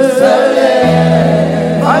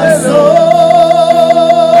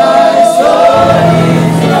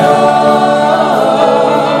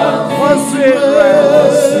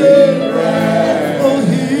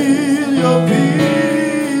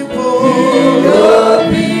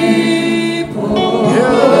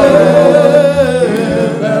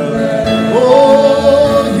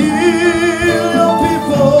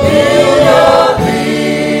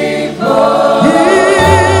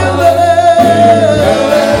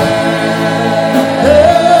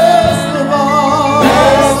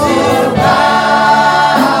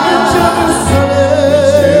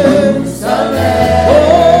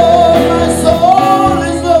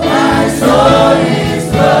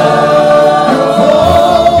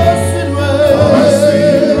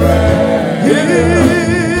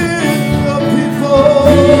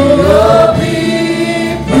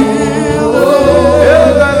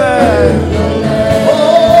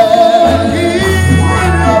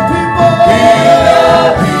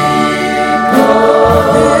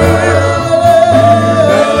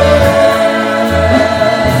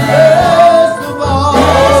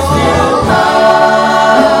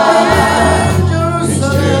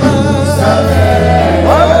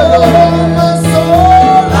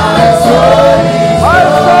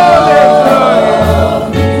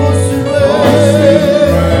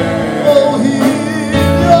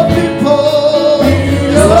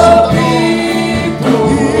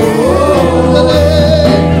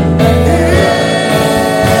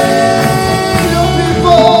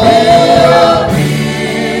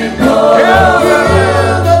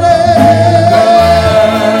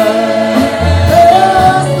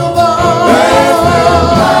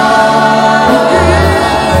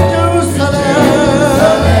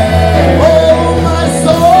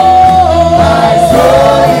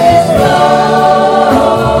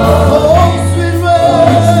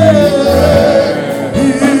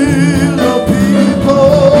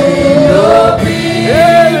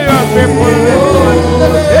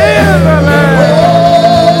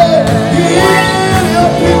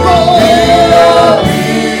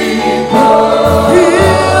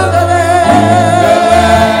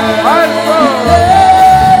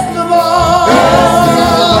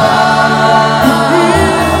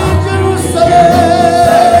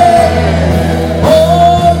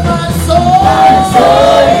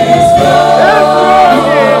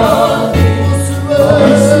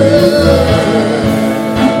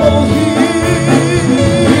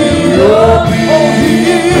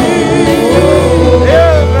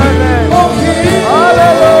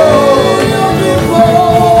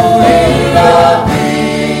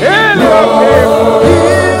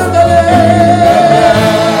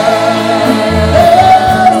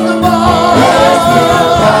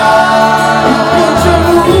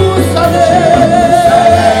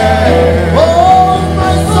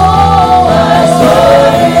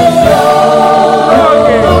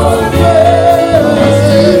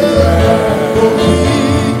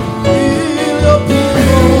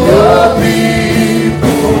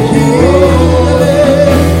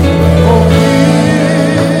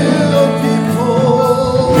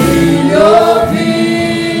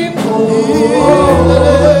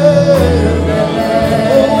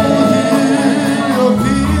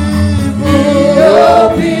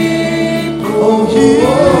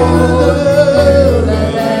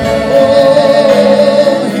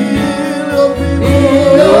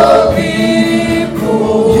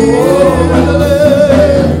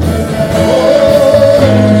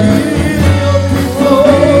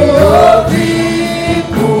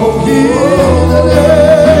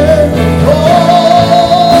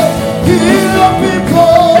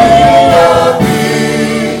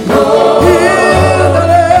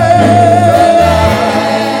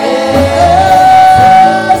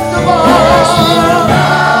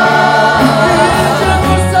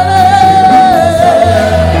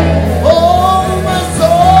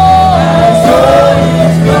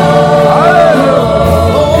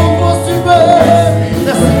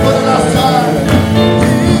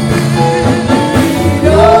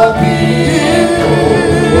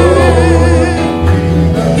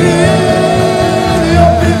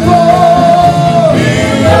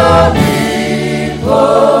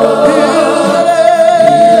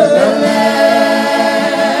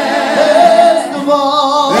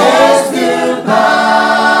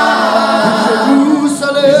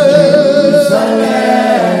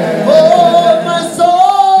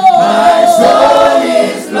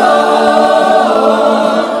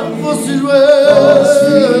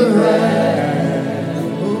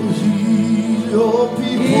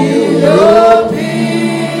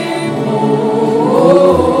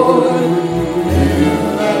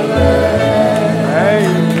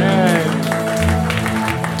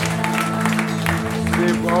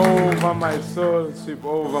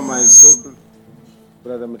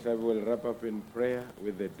 Brother Mutlabi will wrap up in prayer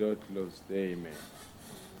with the door closed. Amen.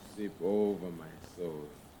 Sleep over my soul.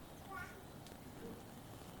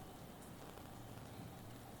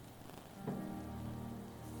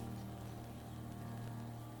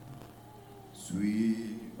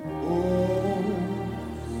 Sweet over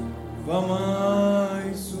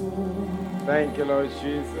my soul. Thank you, Lord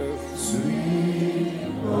Jesus. Sweet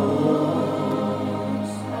rose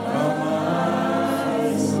from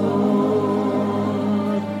my soul.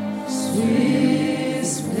 Sweet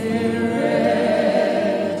Spirit,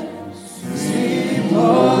 sweep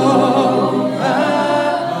over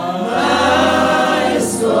my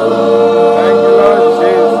soul. Thank you, Lord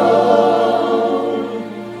Jesus.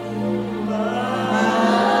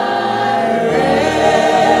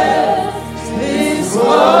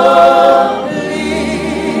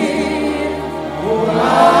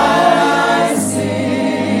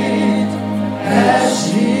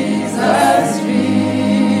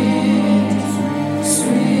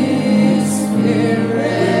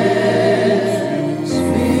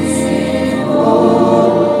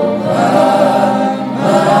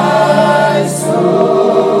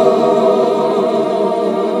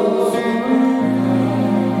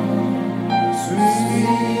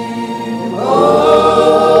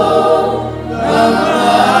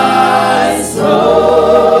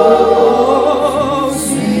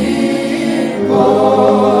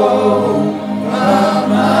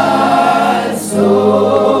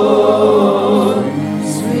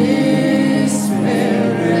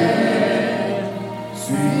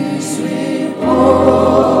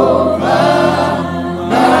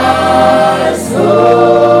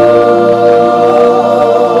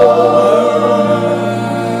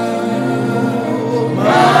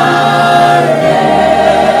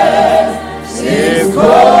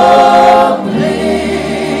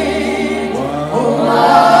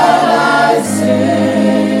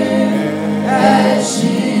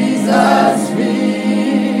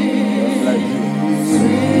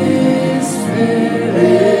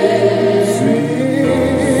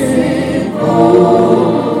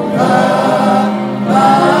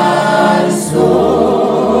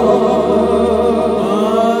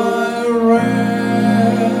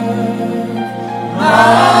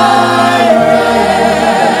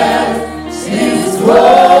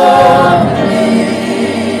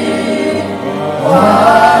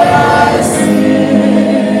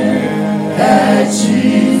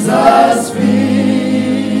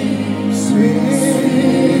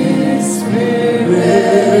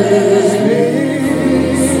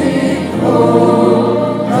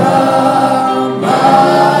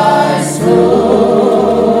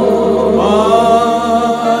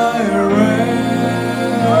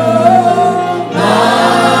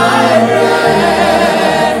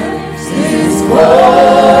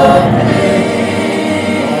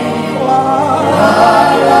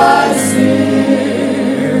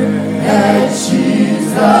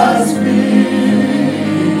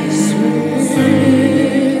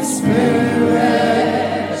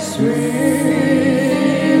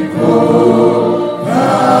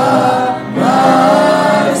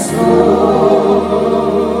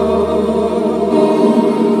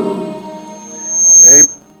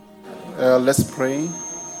 Let's pray.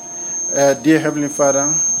 Dear Heavenly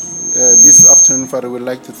Father, this afternoon, Father, we'd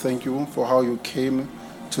like to thank you for how you came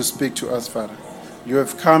to speak to us, Father. You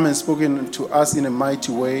have come and spoken to us in a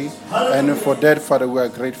mighty way, and for that, Father, we are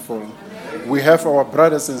grateful. We have our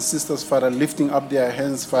brothers and sisters, Father, lifting up their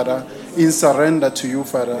hands, Father, in surrender to you,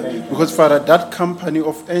 Father, because, Father, that company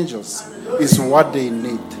of angels is what they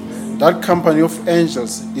need. That company of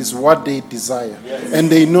angels is what they desire. And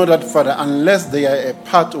they know that, Father, unless they are a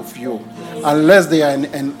part of you, unless they are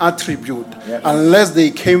an attribute, unless they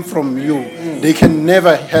came from you, they can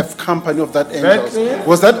never have company of that angel.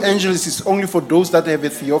 Because that angel is only for those that have a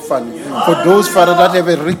theophany, for those, Father, that have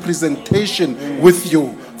a representation with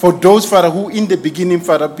you, for those, Father, who in the beginning,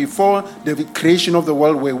 Father, before the creation of the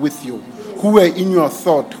world were with you, who were in your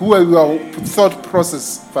thought, who were your thought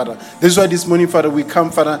process, Father. This is why this morning, Father, we come,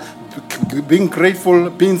 Father, being grateful,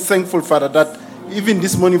 being thankful, Father, that even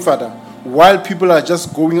this morning, Father, while people are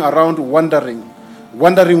just going around wondering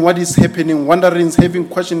what is happening, having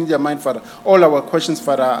questions in their mind, Father, all our questions,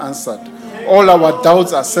 Father, are answered. All our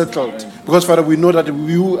doubts are settled. Because, Father, we know that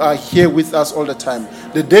you are here with us all the time.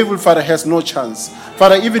 The devil, Father, has no chance.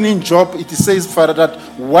 Father, even in Job, it says, Father, that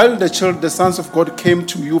while the sons of God came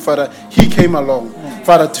to you, Father, he came along.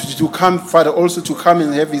 Father, to come, Father, also to come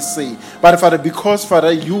and have his say. But, Father, because,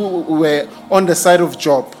 Father, you were on the side of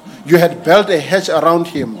Job, you had built a hedge around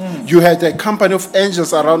him. You had a company of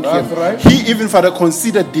angels around him. Right. He even, Father,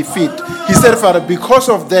 considered defeat. He said, Father, because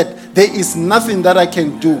of that, there is nothing that I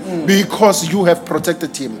can do because you have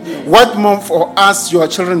protected him. What more for us, your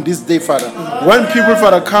children, this day, Father? When people,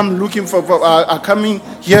 Father, come looking are coming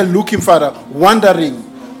here looking, Father, wondering,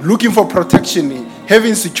 looking for protection,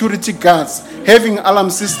 having security guards, having alarm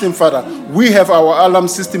system, Father. We have our alarm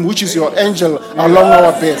system, which is your angel along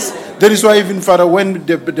our beds. That is why even, Father, when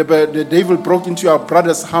the devil broke into our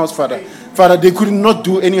brother's house, Father, they could not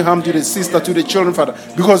do any harm to the sister, to the children, Father,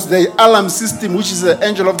 because the alarm system, which is the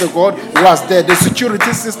angel of the God, was there. The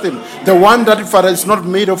security system, the one that, Father, is not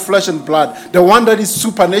made of flesh and blood, the one that is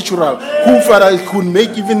supernatural, who, Father, could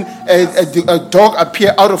make even a dog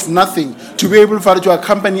appear out of nothing to be able, Father, to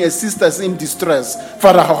accompany a sister in distress.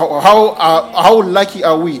 Father, how lucky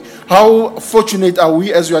are we? How fortunate are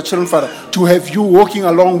we as your children, Father, to have you walking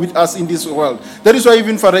along with us in this world. That is why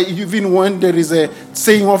even, Father, even when there is a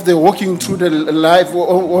saying of the walking through the life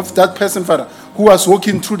of that person, Father, who was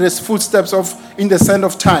walking through the footsteps in the sand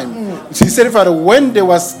of time. He said, Father, when there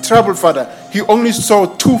was trouble, Father, he only saw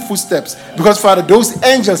 2 footsteps because, Father, those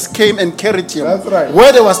angels came and carried him. That's right.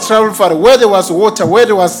 Where there was trouble, Father, where there was water, where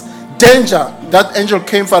there was danger, that angel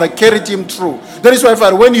came, Father, carried him through. That is why,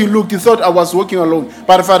 Father, when he looked, he thought I was walking alone.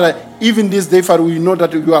 But, Father, even this day, Father, we know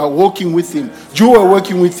that you are walking with him. You are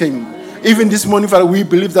working with him. Even this morning, Father, we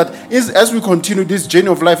believe that as we continue this journey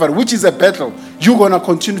of life, Father, which is a battle, you're going to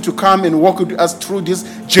continue to come and walk with us through this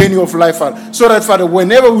journey of life, Father. So that, Father,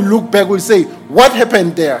 whenever we look back, we'll say, what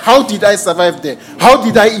happened there? How did I survive there? How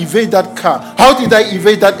did I evade that car? How did I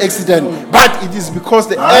evade that accident? But it is because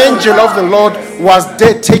the angel of the Lord was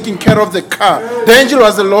there taking care of the car. The angel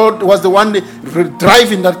was the one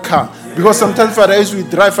driving that car. Because sometimes, Father, as we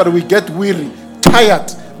drive, Father, we get weary,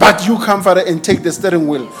 tired. But you come, Father, and take the steering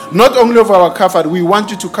wheel. Not only of our car, Father, we want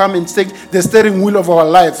you to come and take the steering wheel of our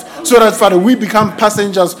life. So that, Father, we become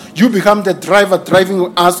passengers. You become the driver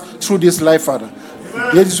driving us through this life, Father.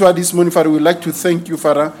 That is why this morning, Father, we'd like to thank you,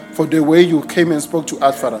 Father, for the way you came and spoke to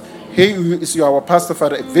us, Father. Here is our pastor,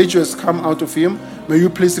 Father. A virtue has come out of him. May you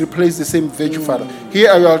please replace the same virtue, Father. Here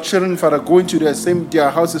are your children, Father, going to their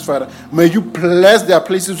houses, Father. May you bless their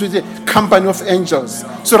places with the company of angels,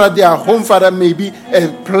 so that their home, Father, may be a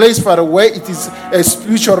place, Father, where it is a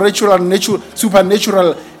spiritual, natural,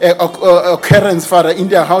 supernatural occurrence, Father, in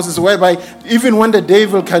their houses, whereby even when the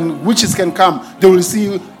witches can come, they will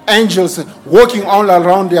see angels walking all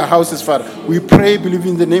around their houses, Father. We pray, believe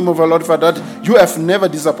in the name of our Lord, Father, that you have never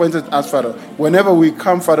disappointed us, Father. Whenever we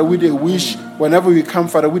come, Father, with a wish, whenever we come,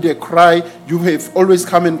 Father, with a cry, you have always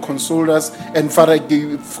come and consoled us, and, Father,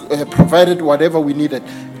 provided whatever we needed.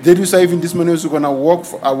 That is why even this morning, as we're going to walk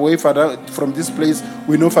away, Father, from this place,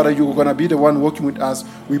 we know, Father, you're going to be the one walking with us.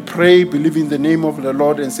 We pray, believe in the name of the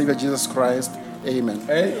Lord and Savior Jesus Christ. Amen.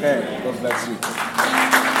 Amen. God bless you.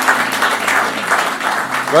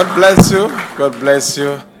 God bless you. God bless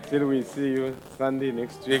you. Till we see you Sunday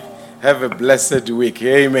next week. Have a blessed week.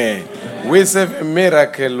 Amen. We serve a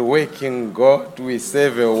miracle working God. We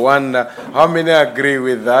serve a wonder. How many agree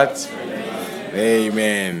with that?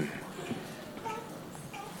 Amen.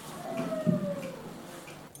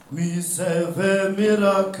 We serve a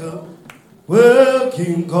miracle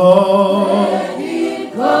working God. We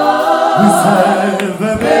serve a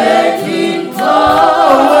miracle working God.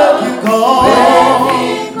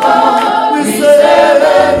 We serve a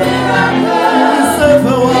miracle. We serve a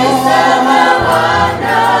wonder.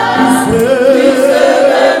 We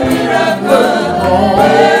serve a miracle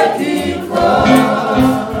working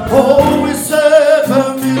God. Oh, we serve a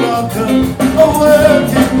miracle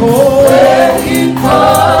working God. Working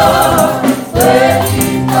God.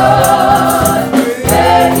 Working God.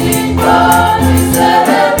 Working God. We serve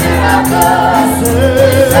a miracle. We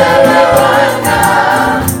serve a wonder.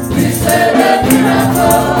 We serve a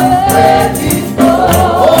miracle. Working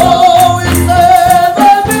God. Oh, we serve a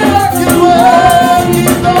miracle.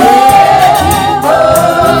 Working God.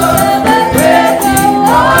 Working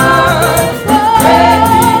God.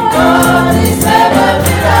 Working God. We serve a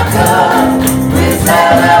miracle. We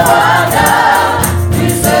serve a wonder. We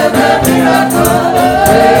serve a miracle.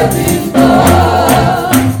 Working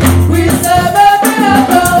God. We serve a miracle.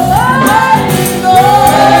 Working God.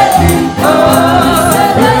 Working God.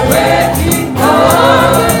 Working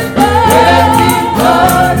God. Working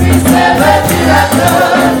God. We serve a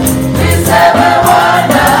miracle. We serve a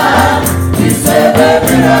wonder. We serve a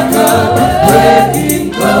miracle. Working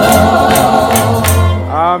God.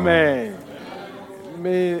 Amen.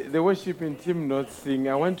 May the worshiping team not sing.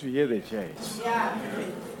 I want to hear the church.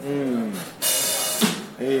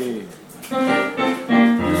 Hey. You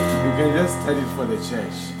can just study it for the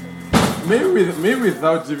church. Maybe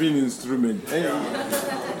without even instrument. Hey.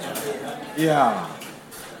 Yeah.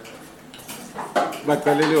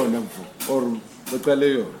 Baqalele yona mfo or baqale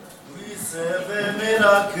yona. We serve a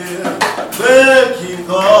miracle working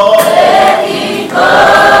God. Working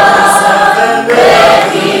God. We serve a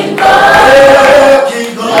miracle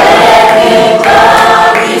working God. Working God. Working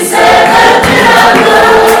God. We serve a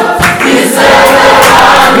miracle. We serve a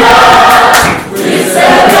wonder.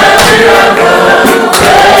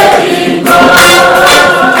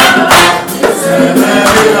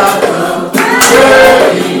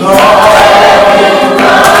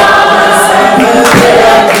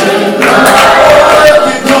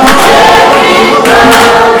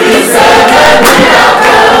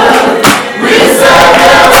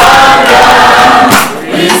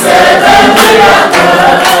 We serve a miracle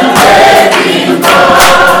working God.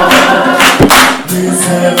 We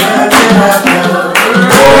serve a miracle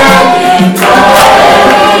working God.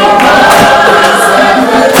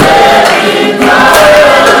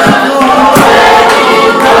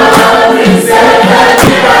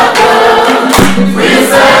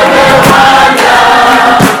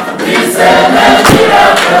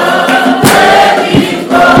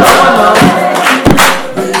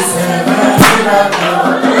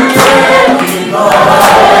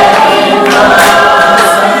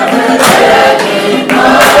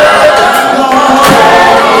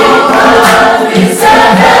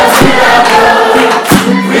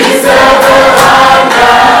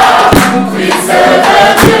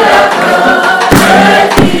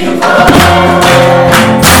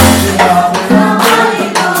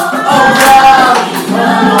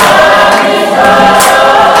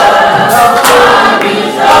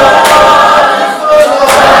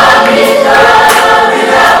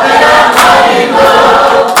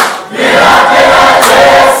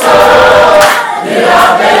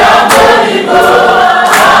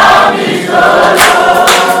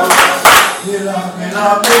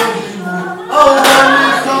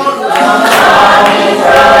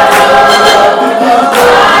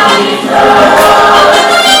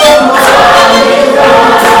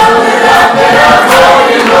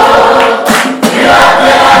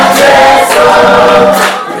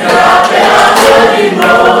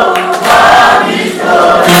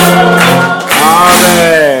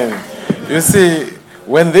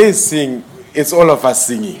 When they sing, it's all of us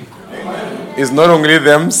singing. Amen. It's not only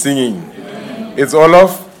them singing. Amen. It's all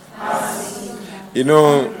of us. You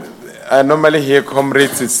know, I normally hear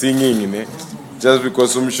comrades singing, just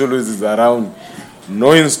because Umsholus is around.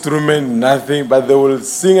 No instrument, nothing, but they will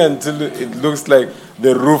sing until it looks like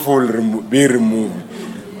the roof will be removed.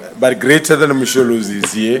 But greater than Umsholus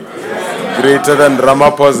is here. Greater than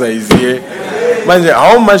Ramaphosa is here. Imagine,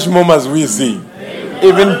 how much more must we sing?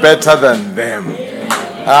 Even better than them.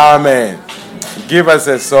 Amen. Give us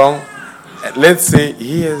a song. Let's say,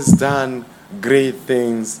 He has done great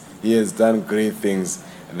things. He has done great things.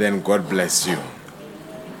 Then God bless you.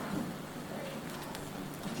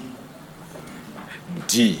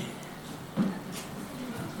 D.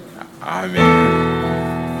 Amen.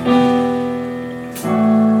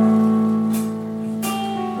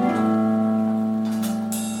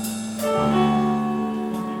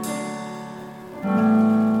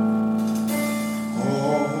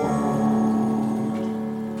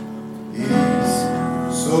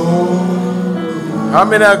 How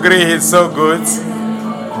many agree He's so good?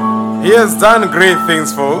 He has done great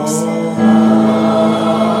things, folks.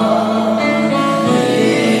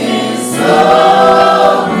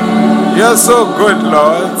 You're so good,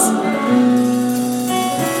 Lord.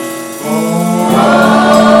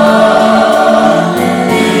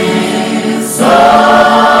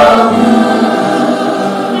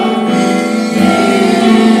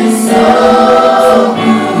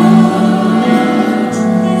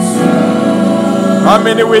 How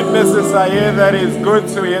many witnesses are here that is good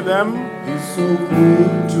to hear them? He's so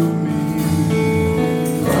good to me.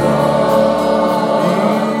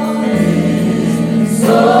 He's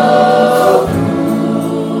so good.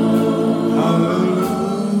 Hallelujah.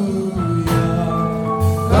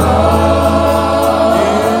 God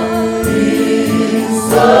is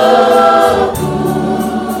so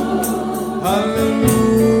good.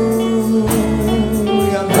 Hallelujah.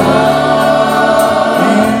 God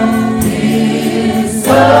is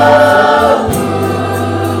so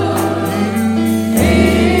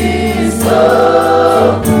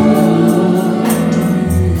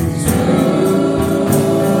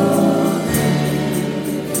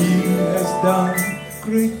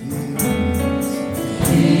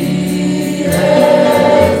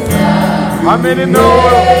How many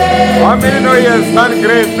know He has done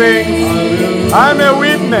great things? I'm a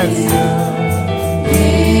witness.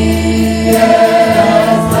 He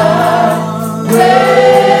has done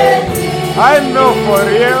great things. I know for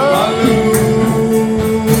real.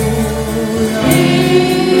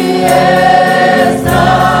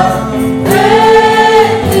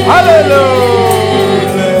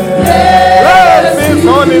 Hallelujah. Bless His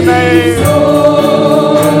holy name.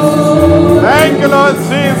 Thank you, Lord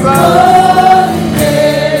Jesus.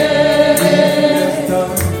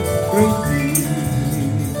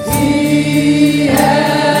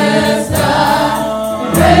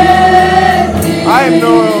 I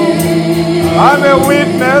know I'm a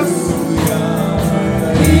witness.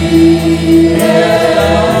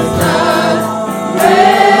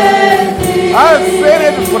 I've seen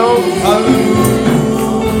it through.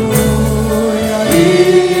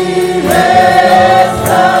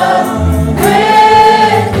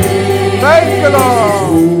 Thank you,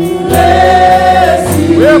 Lord.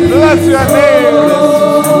 We bless your name.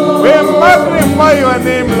 We magnify your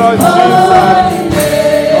name, Lord Jesus.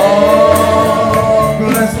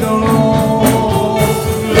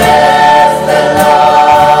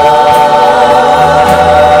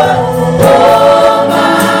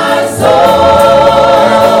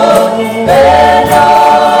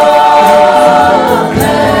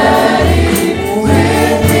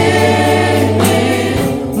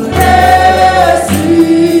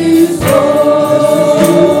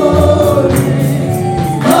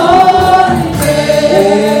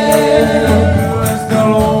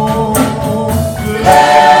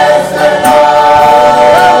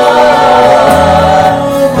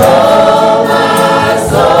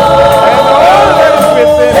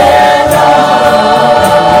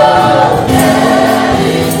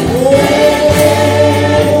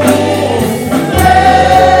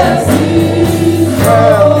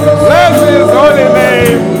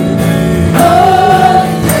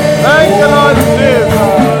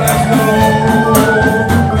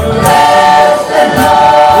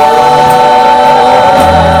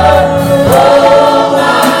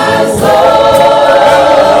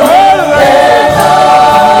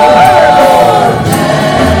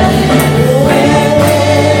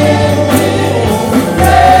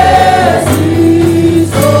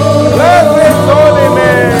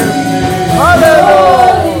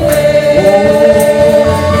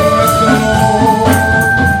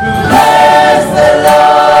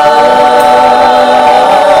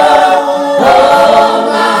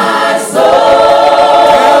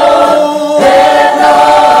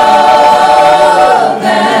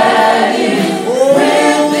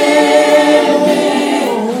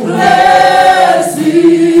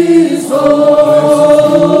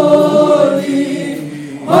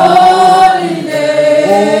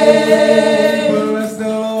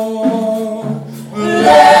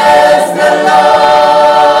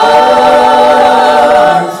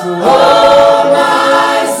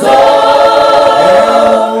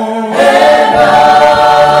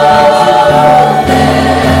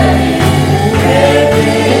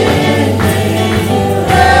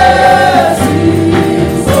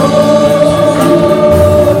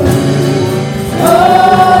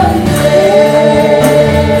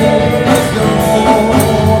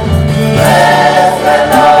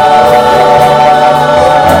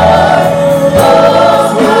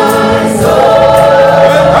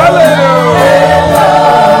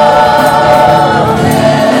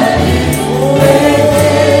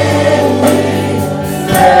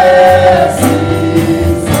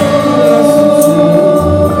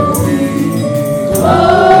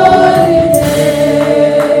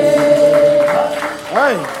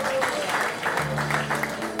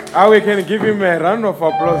 We can give him a round of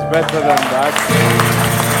applause better than that.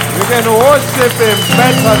 We can worship him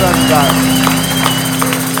better than that.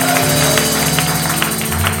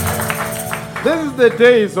 This is the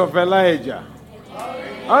days of Elijah.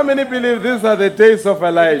 How many believe these are the days of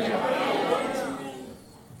Elijah?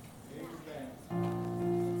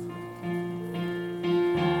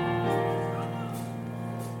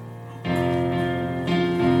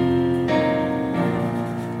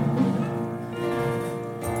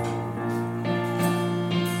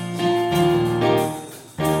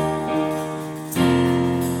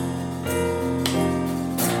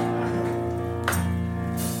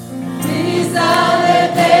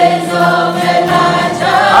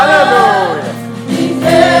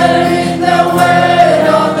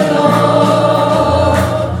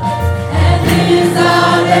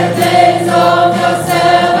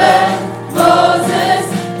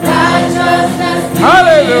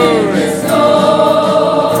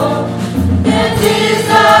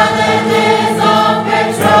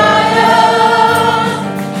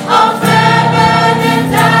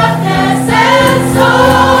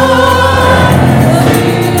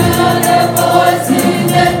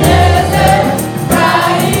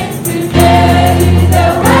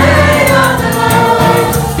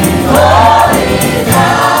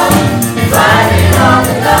 Shining on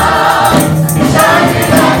the clouds, shining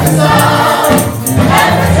like the sun.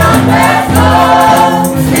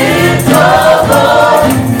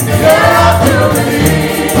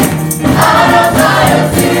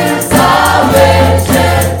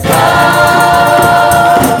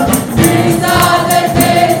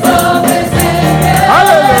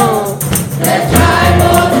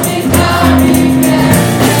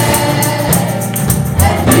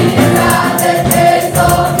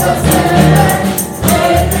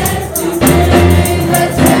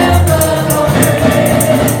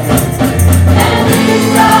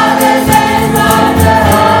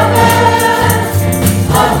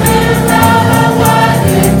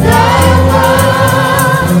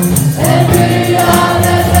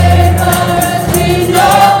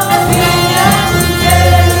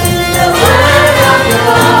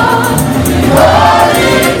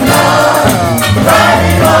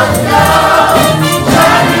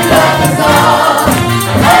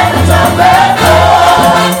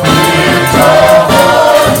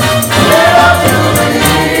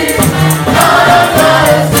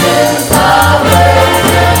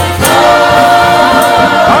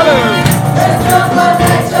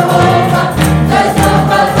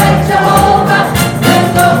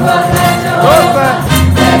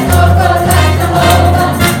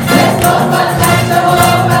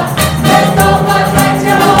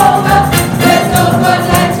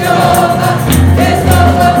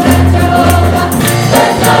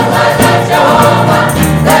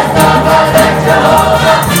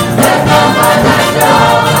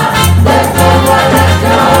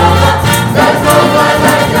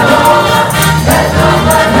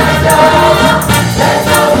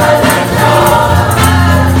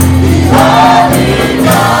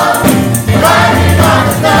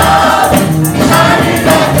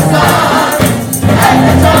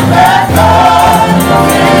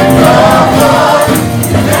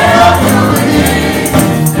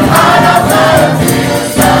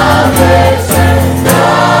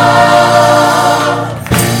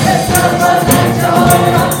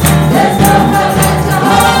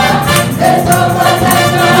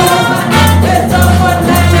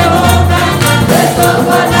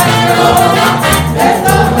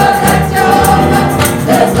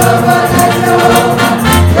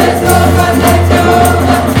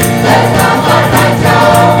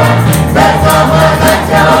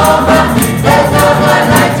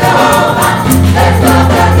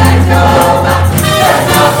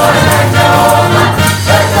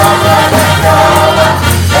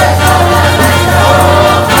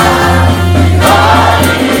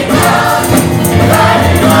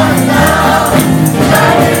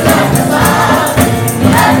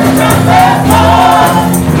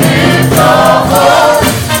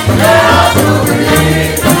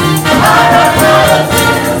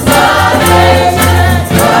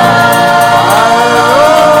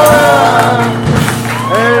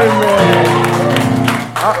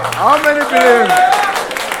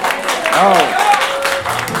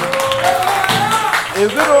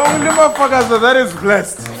 Mafakaza that is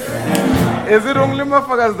blessed? Is it only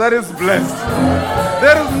Mafakaza that is blessed?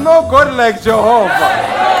 There is no God like Jehovah.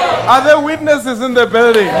 Are there witnesses in the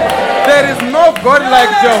building? There is no God like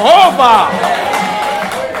Jehovah.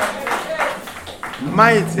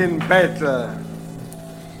 Might in battle.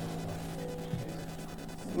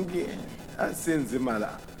 Asinzi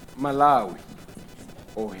Malawi.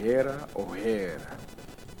 O'Hara.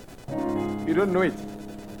 You don't know it?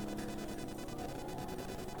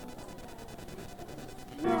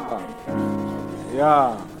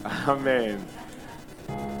 Yeah. Amen.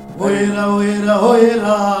 Oera, oera,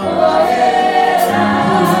 oera.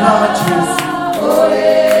 Oera, Jesus.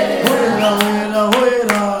 Oera, oera,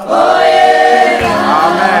 oera.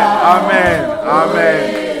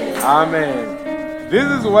 Amen. This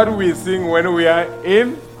is what we sing when we are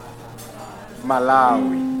in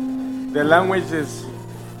Malawi. The language is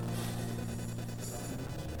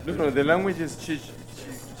the language is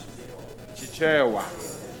Chichewa.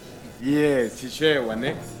 Yes, Chichewa,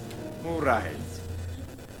 ne? Right.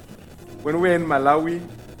 When we're in Malawi,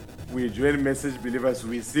 we join Message Believers,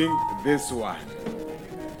 we sing this one.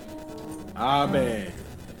 Amen.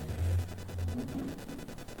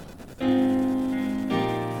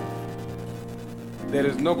 There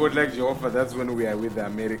is no God like Jehovah. That's when we are with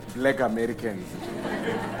the black Americans.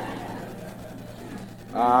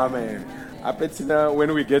 Amen. I bet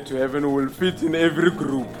when we get to heaven, we will fit in every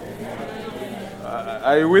group.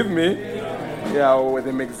 Are you with me? Yeah, with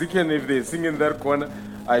the Mexican, if they sing in that corner,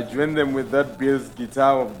 I join them with that bass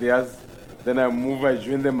guitar of theirs. Then I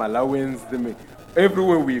join the Malawians.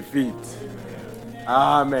 Everywhere we fit.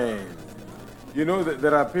 Amen. You know,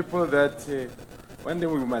 there are people that one day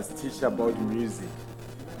we must teach about music.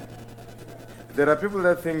 There are people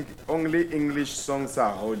that think only English songs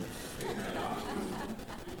are holy.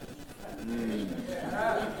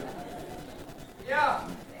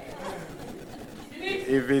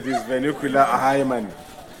 If it is vernacular, man,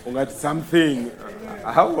 something.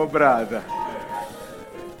 How, brother?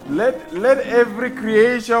 Let every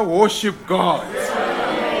creature worship God.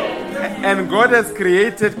 And God has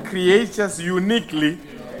created creatures uniquely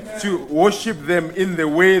to worship them in the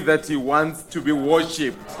way that He wants to be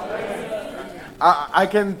worshipped. I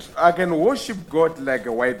can worship God like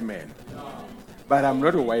a white man, but I'm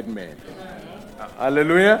not a white man.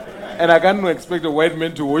 Hallelujah. And I cannot expect a white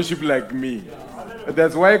man to worship like me.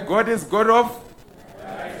 That's why God is God of.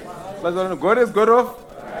 God is God of.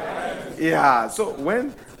 Yeah. So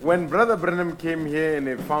when Brother Branham came here and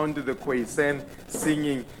he found the Khoisan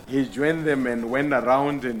singing, he joined them and went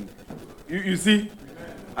around and you see,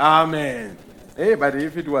 amen. Hey, but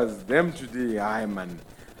if it was them today, man,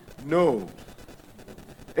 no.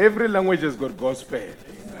 Every language has got gospel.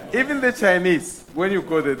 Even the Chinese, when you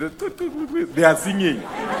go there, they are singing.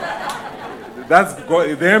 That's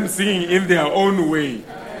them singing in their own way.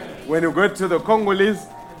 When you go to the Congolese,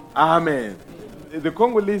 amen. The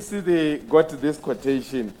Congolese, they got this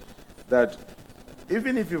quotation that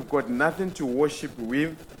even if you've got nothing to worship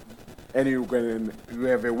with and you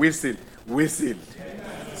have a whistle.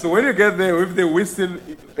 So when you get there with the whistle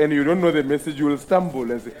and you don't know the message, you will stumble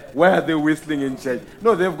and say, why are they whistling in church?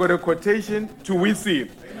 No, they've got a quotation to whistle.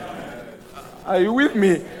 Are you with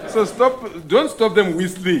me? So don't stop them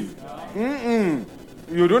whistling.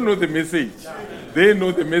 You don't know the message. They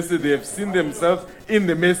know the message. They have seen themselves in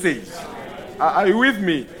the message. Are you with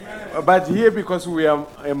me? But here, because we are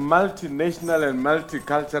a multinational and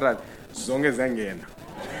multicultural, Zongezangena.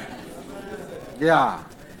 Yeah.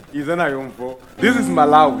 This is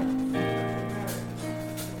Malawi.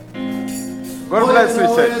 God bless you,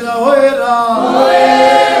 church. Oh, yeah.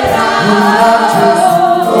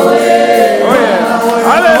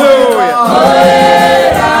 Hallelujah.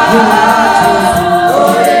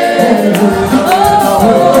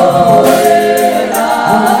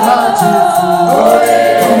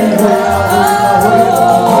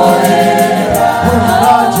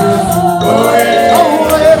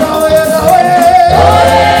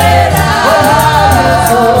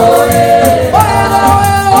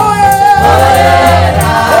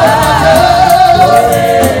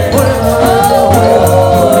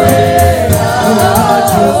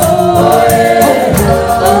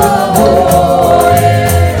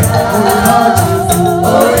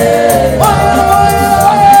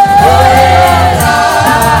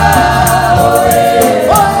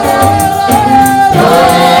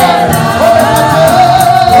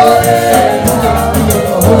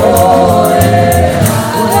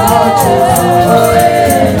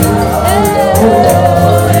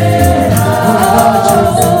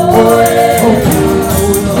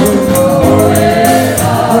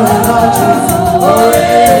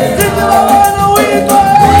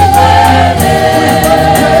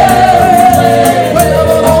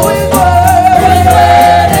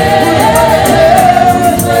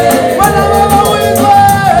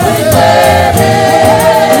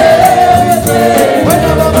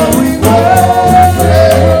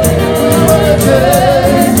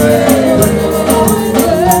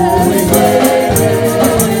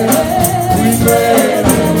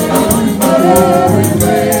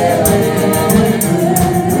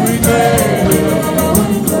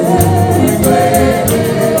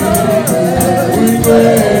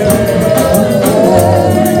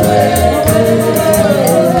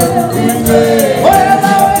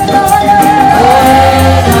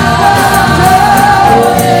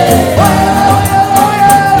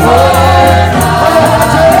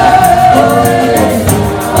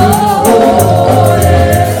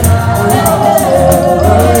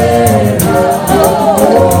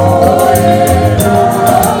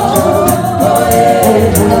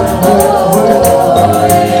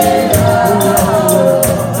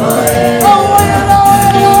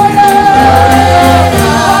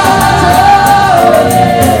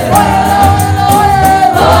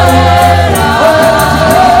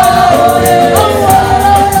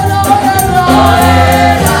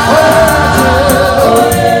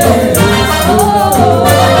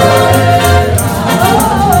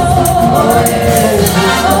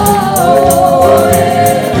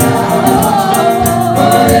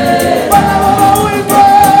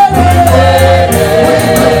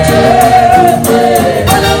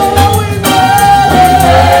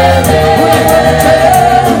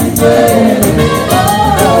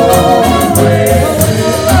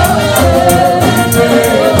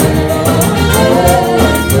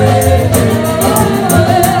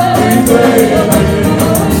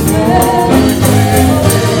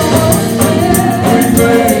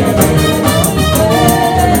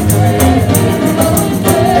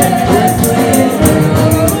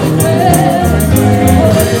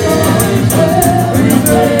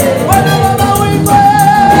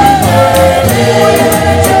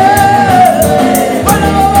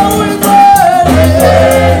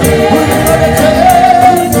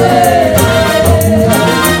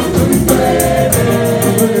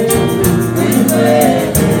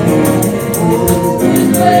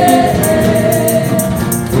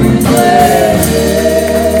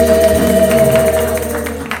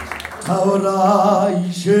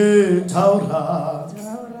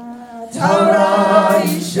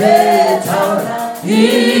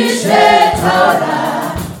 Ishe Torah.